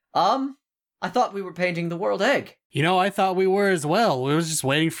 he's like, I thought we were painting the world egg. You know, I thought we were as well. We was just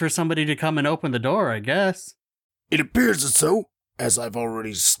waiting for somebody to come and open the door, I guess. It appears as so, as I've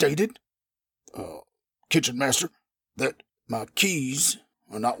already stated, kitchen master, that my keys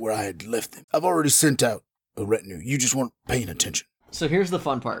are not where I had left them. I've already sent out a retinue. You just weren't paying attention. So here's the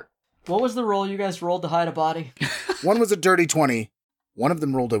fun part. What was the roll you guys rolled to hide a body? One was a dirty 20. One of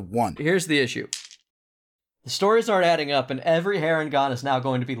them rolled a 1. Here's the issue. The stories aren't adding up, and every Harengon is now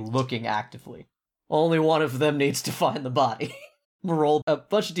going to be looking actively. Only one of them needs to find the body. We'll roll a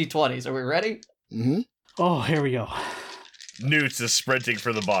bunch of d20s. Are we ready? Mm-hmm. Oh, here we go. Newts is sprinting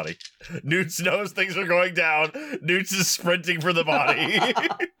for the body. Newts knows things are going down. Newts is sprinting for the body.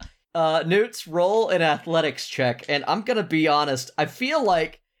 Newts, roll an athletics check, and I'm gonna be honest, I feel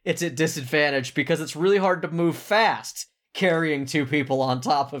like it's at disadvantage because it's really hard to move fast carrying 2 people on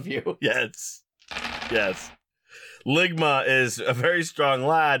top of you. Yes. Yes. Ligma is a very strong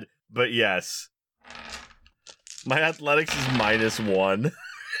lad, but yes. My athletics is -1.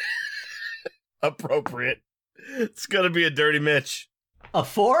 Appropriate. It's gonna be a dirty Mitch. A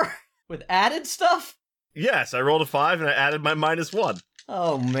 4? With added stuff? Yes, I rolled a 5 and I added my -1.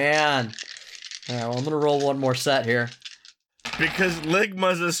 Oh, man. Alright, well, I'm gonna roll one more set here. Because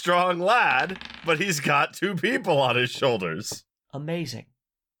Ligma's a strong lad, but he's got 2 people on his shoulders. Amazing.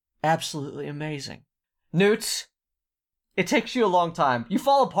 Absolutely amazing. Newts, it takes you a long time. You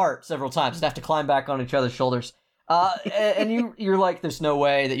fall apart several times and have to climb back on each other's shoulders. And you're like, there's no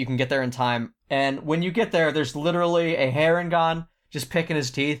way that you can get there in time. And when you get there, there's literally a Harengon just picking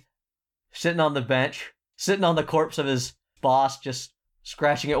his teeth, sitting on the bench, sitting on the corpse of his boss, just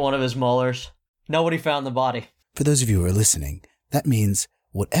scratching at one of his molars. Nobody found the body. For those of you who are listening, that means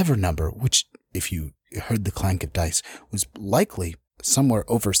whatever number, which, if you heard the clank of dice, was likely somewhere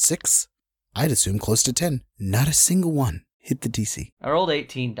over 6, I'd assume close to 10. Not a single one hit the DC. I rolled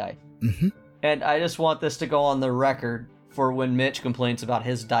 18 dice. Mm-hmm. And I just want this to go on the record for when Mitch complains about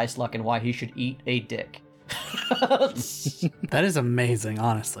his dice luck and why he should eat a dick. That is amazing,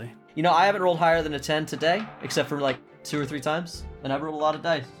 honestly. You know, I haven't rolled higher than a 10 today, except for like 2 or 3 times, and I've rolled a lot of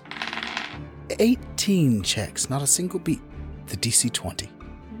dice. 18 checks, not a single beat. The DC 20.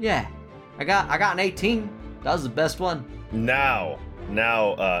 Yeah, I got an 18. That was the best one. Now,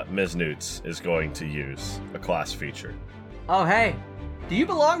 Ms. Newts is going to use a class feature. Oh, hey, do you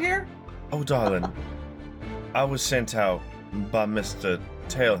belong here? Oh, darling, I was sent out by Mr.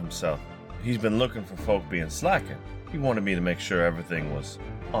 Tail himself. He's been looking for folk being slacking. He wanted me to make sure everything was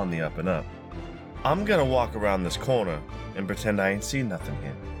on the up and up. I'm gonna walk around this corner and pretend I ain't seen nothing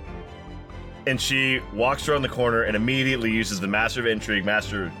here. And she walks around the corner and immediately uses the Master of Intrigue,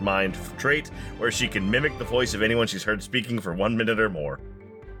 Mastermind trait, where she can mimic the voice of anyone she's heard speaking for 1 minute or more.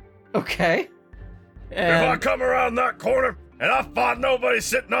 Okay. If I come around that corner and I find nobody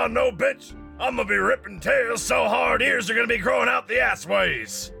sitting on no bench, I'm gonna be ripping tails so hard ears are gonna be growing out the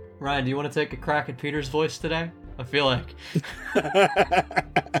assways. Ryan, do you want to take a crack at Peter's voice today? I feel like.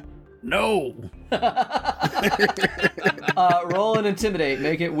 No. Roll and intimidate.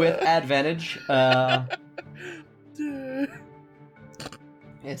 Make it with advantage.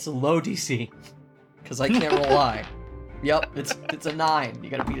 It's a low DC because I can't roll high. Yep, it's a 9. You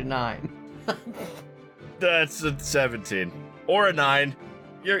gotta beat a 9. That's a 17 or a 9.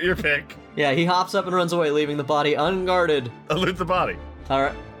 Your pick. Yeah, he hops up and runs away, leaving the body unguarded. I loot the body. All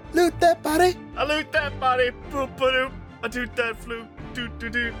right. Loot that body. I loot that body. Boop ba-doop. I toot that flute. Doot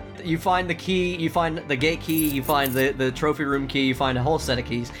doot doot. You find the key, you find the gate key, you find the trophy room key, you find a whole set of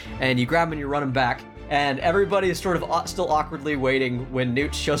keys, and you grab them and you run them back. And everybody is sort of still awkwardly waiting when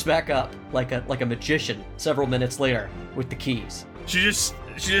Newt shows back up like a magician several minutes later with the keys. She just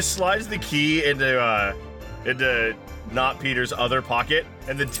slides the key into not Peter's other pocket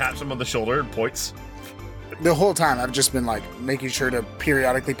and then taps him on the shoulder and points. The whole time I've just been like making sure to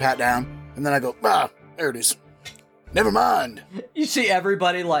periodically pat down, and then I go, there it is. Never mind. You see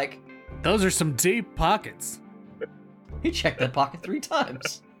everybody like, Those are some deep pockets. he checked that pocket 3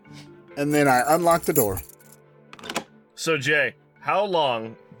 times. And then I unlock the door. So Jay, how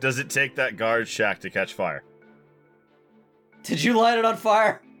long does it take that guard shack to catch fire? Did you light it on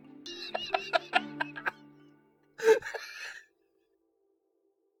fire?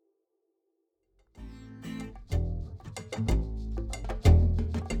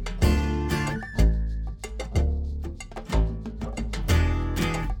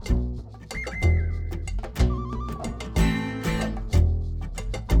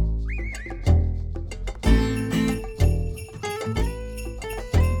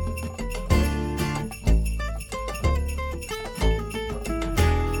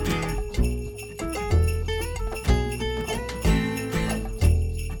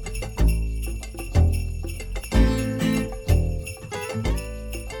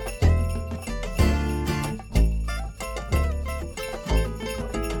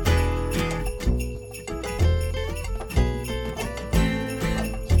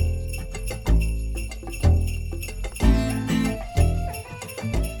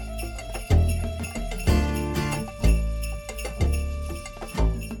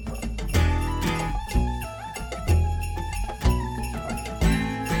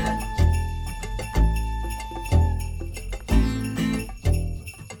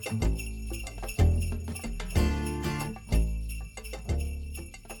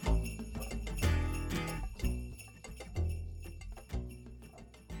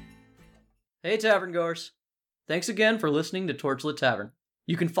 Hey, tavern goers. Thanks again for listening to Torchlit Tavern.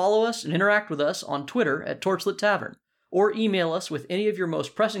 You can follow us and interact with us on Twitter at Torchlit Tavern, or email us with any of your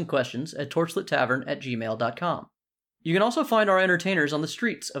most pressing questions at torchlittavern@gmail.com. You can also find our entertainers on the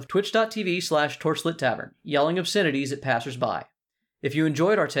streets of twitch.tv/torchlittavern, yelling obscenities at passersby. If you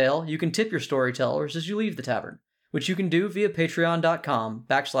enjoyed our tale, you can tip your storytellers as you leave the tavern, which you can do via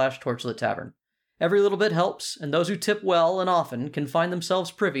patreon.com/torchlittavern. Every little bit helps, and those who tip well and often can find themselves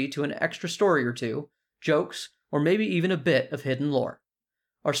privy to an extra story or two, jokes, or maybe even a bit of hidden lore.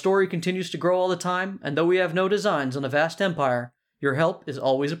 Our story continues to grow all the time, and though we have no designs on a vast empire, your help is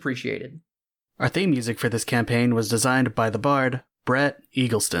always appreciated. Our theme music for this campaign was designed by the bard, Brett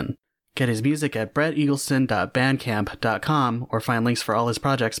Eagleston. Get his music at bretteagleston.bandcamp.com or find links for all his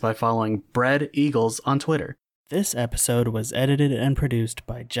projects by following Bread Eagles on Twitter. This episode was edited and produced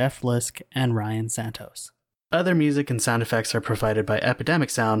by Jeff Lisk and Ryan Santos. Other music and sound effects are provided by Epidemic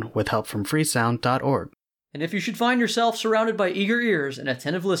Sound with help from freesound.org. And if you should find yourself surrounded by eager ears and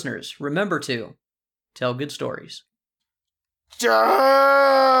attentive listeners, remember to tell good stories.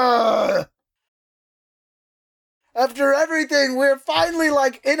 Duh! After everything, we're finally,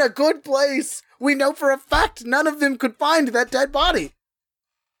 in a good place. We know for a fact none of them could find that dead body.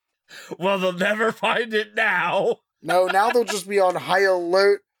 Well, they'll never find it now. No, now they'll just be on high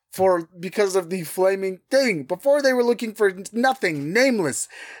alert because of the flaming thing. Before they were looking for nothing, nameless,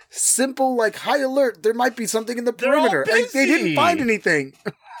 simple, high alert. There might be something in the They're all perimeter. And they didn't busy. find anything.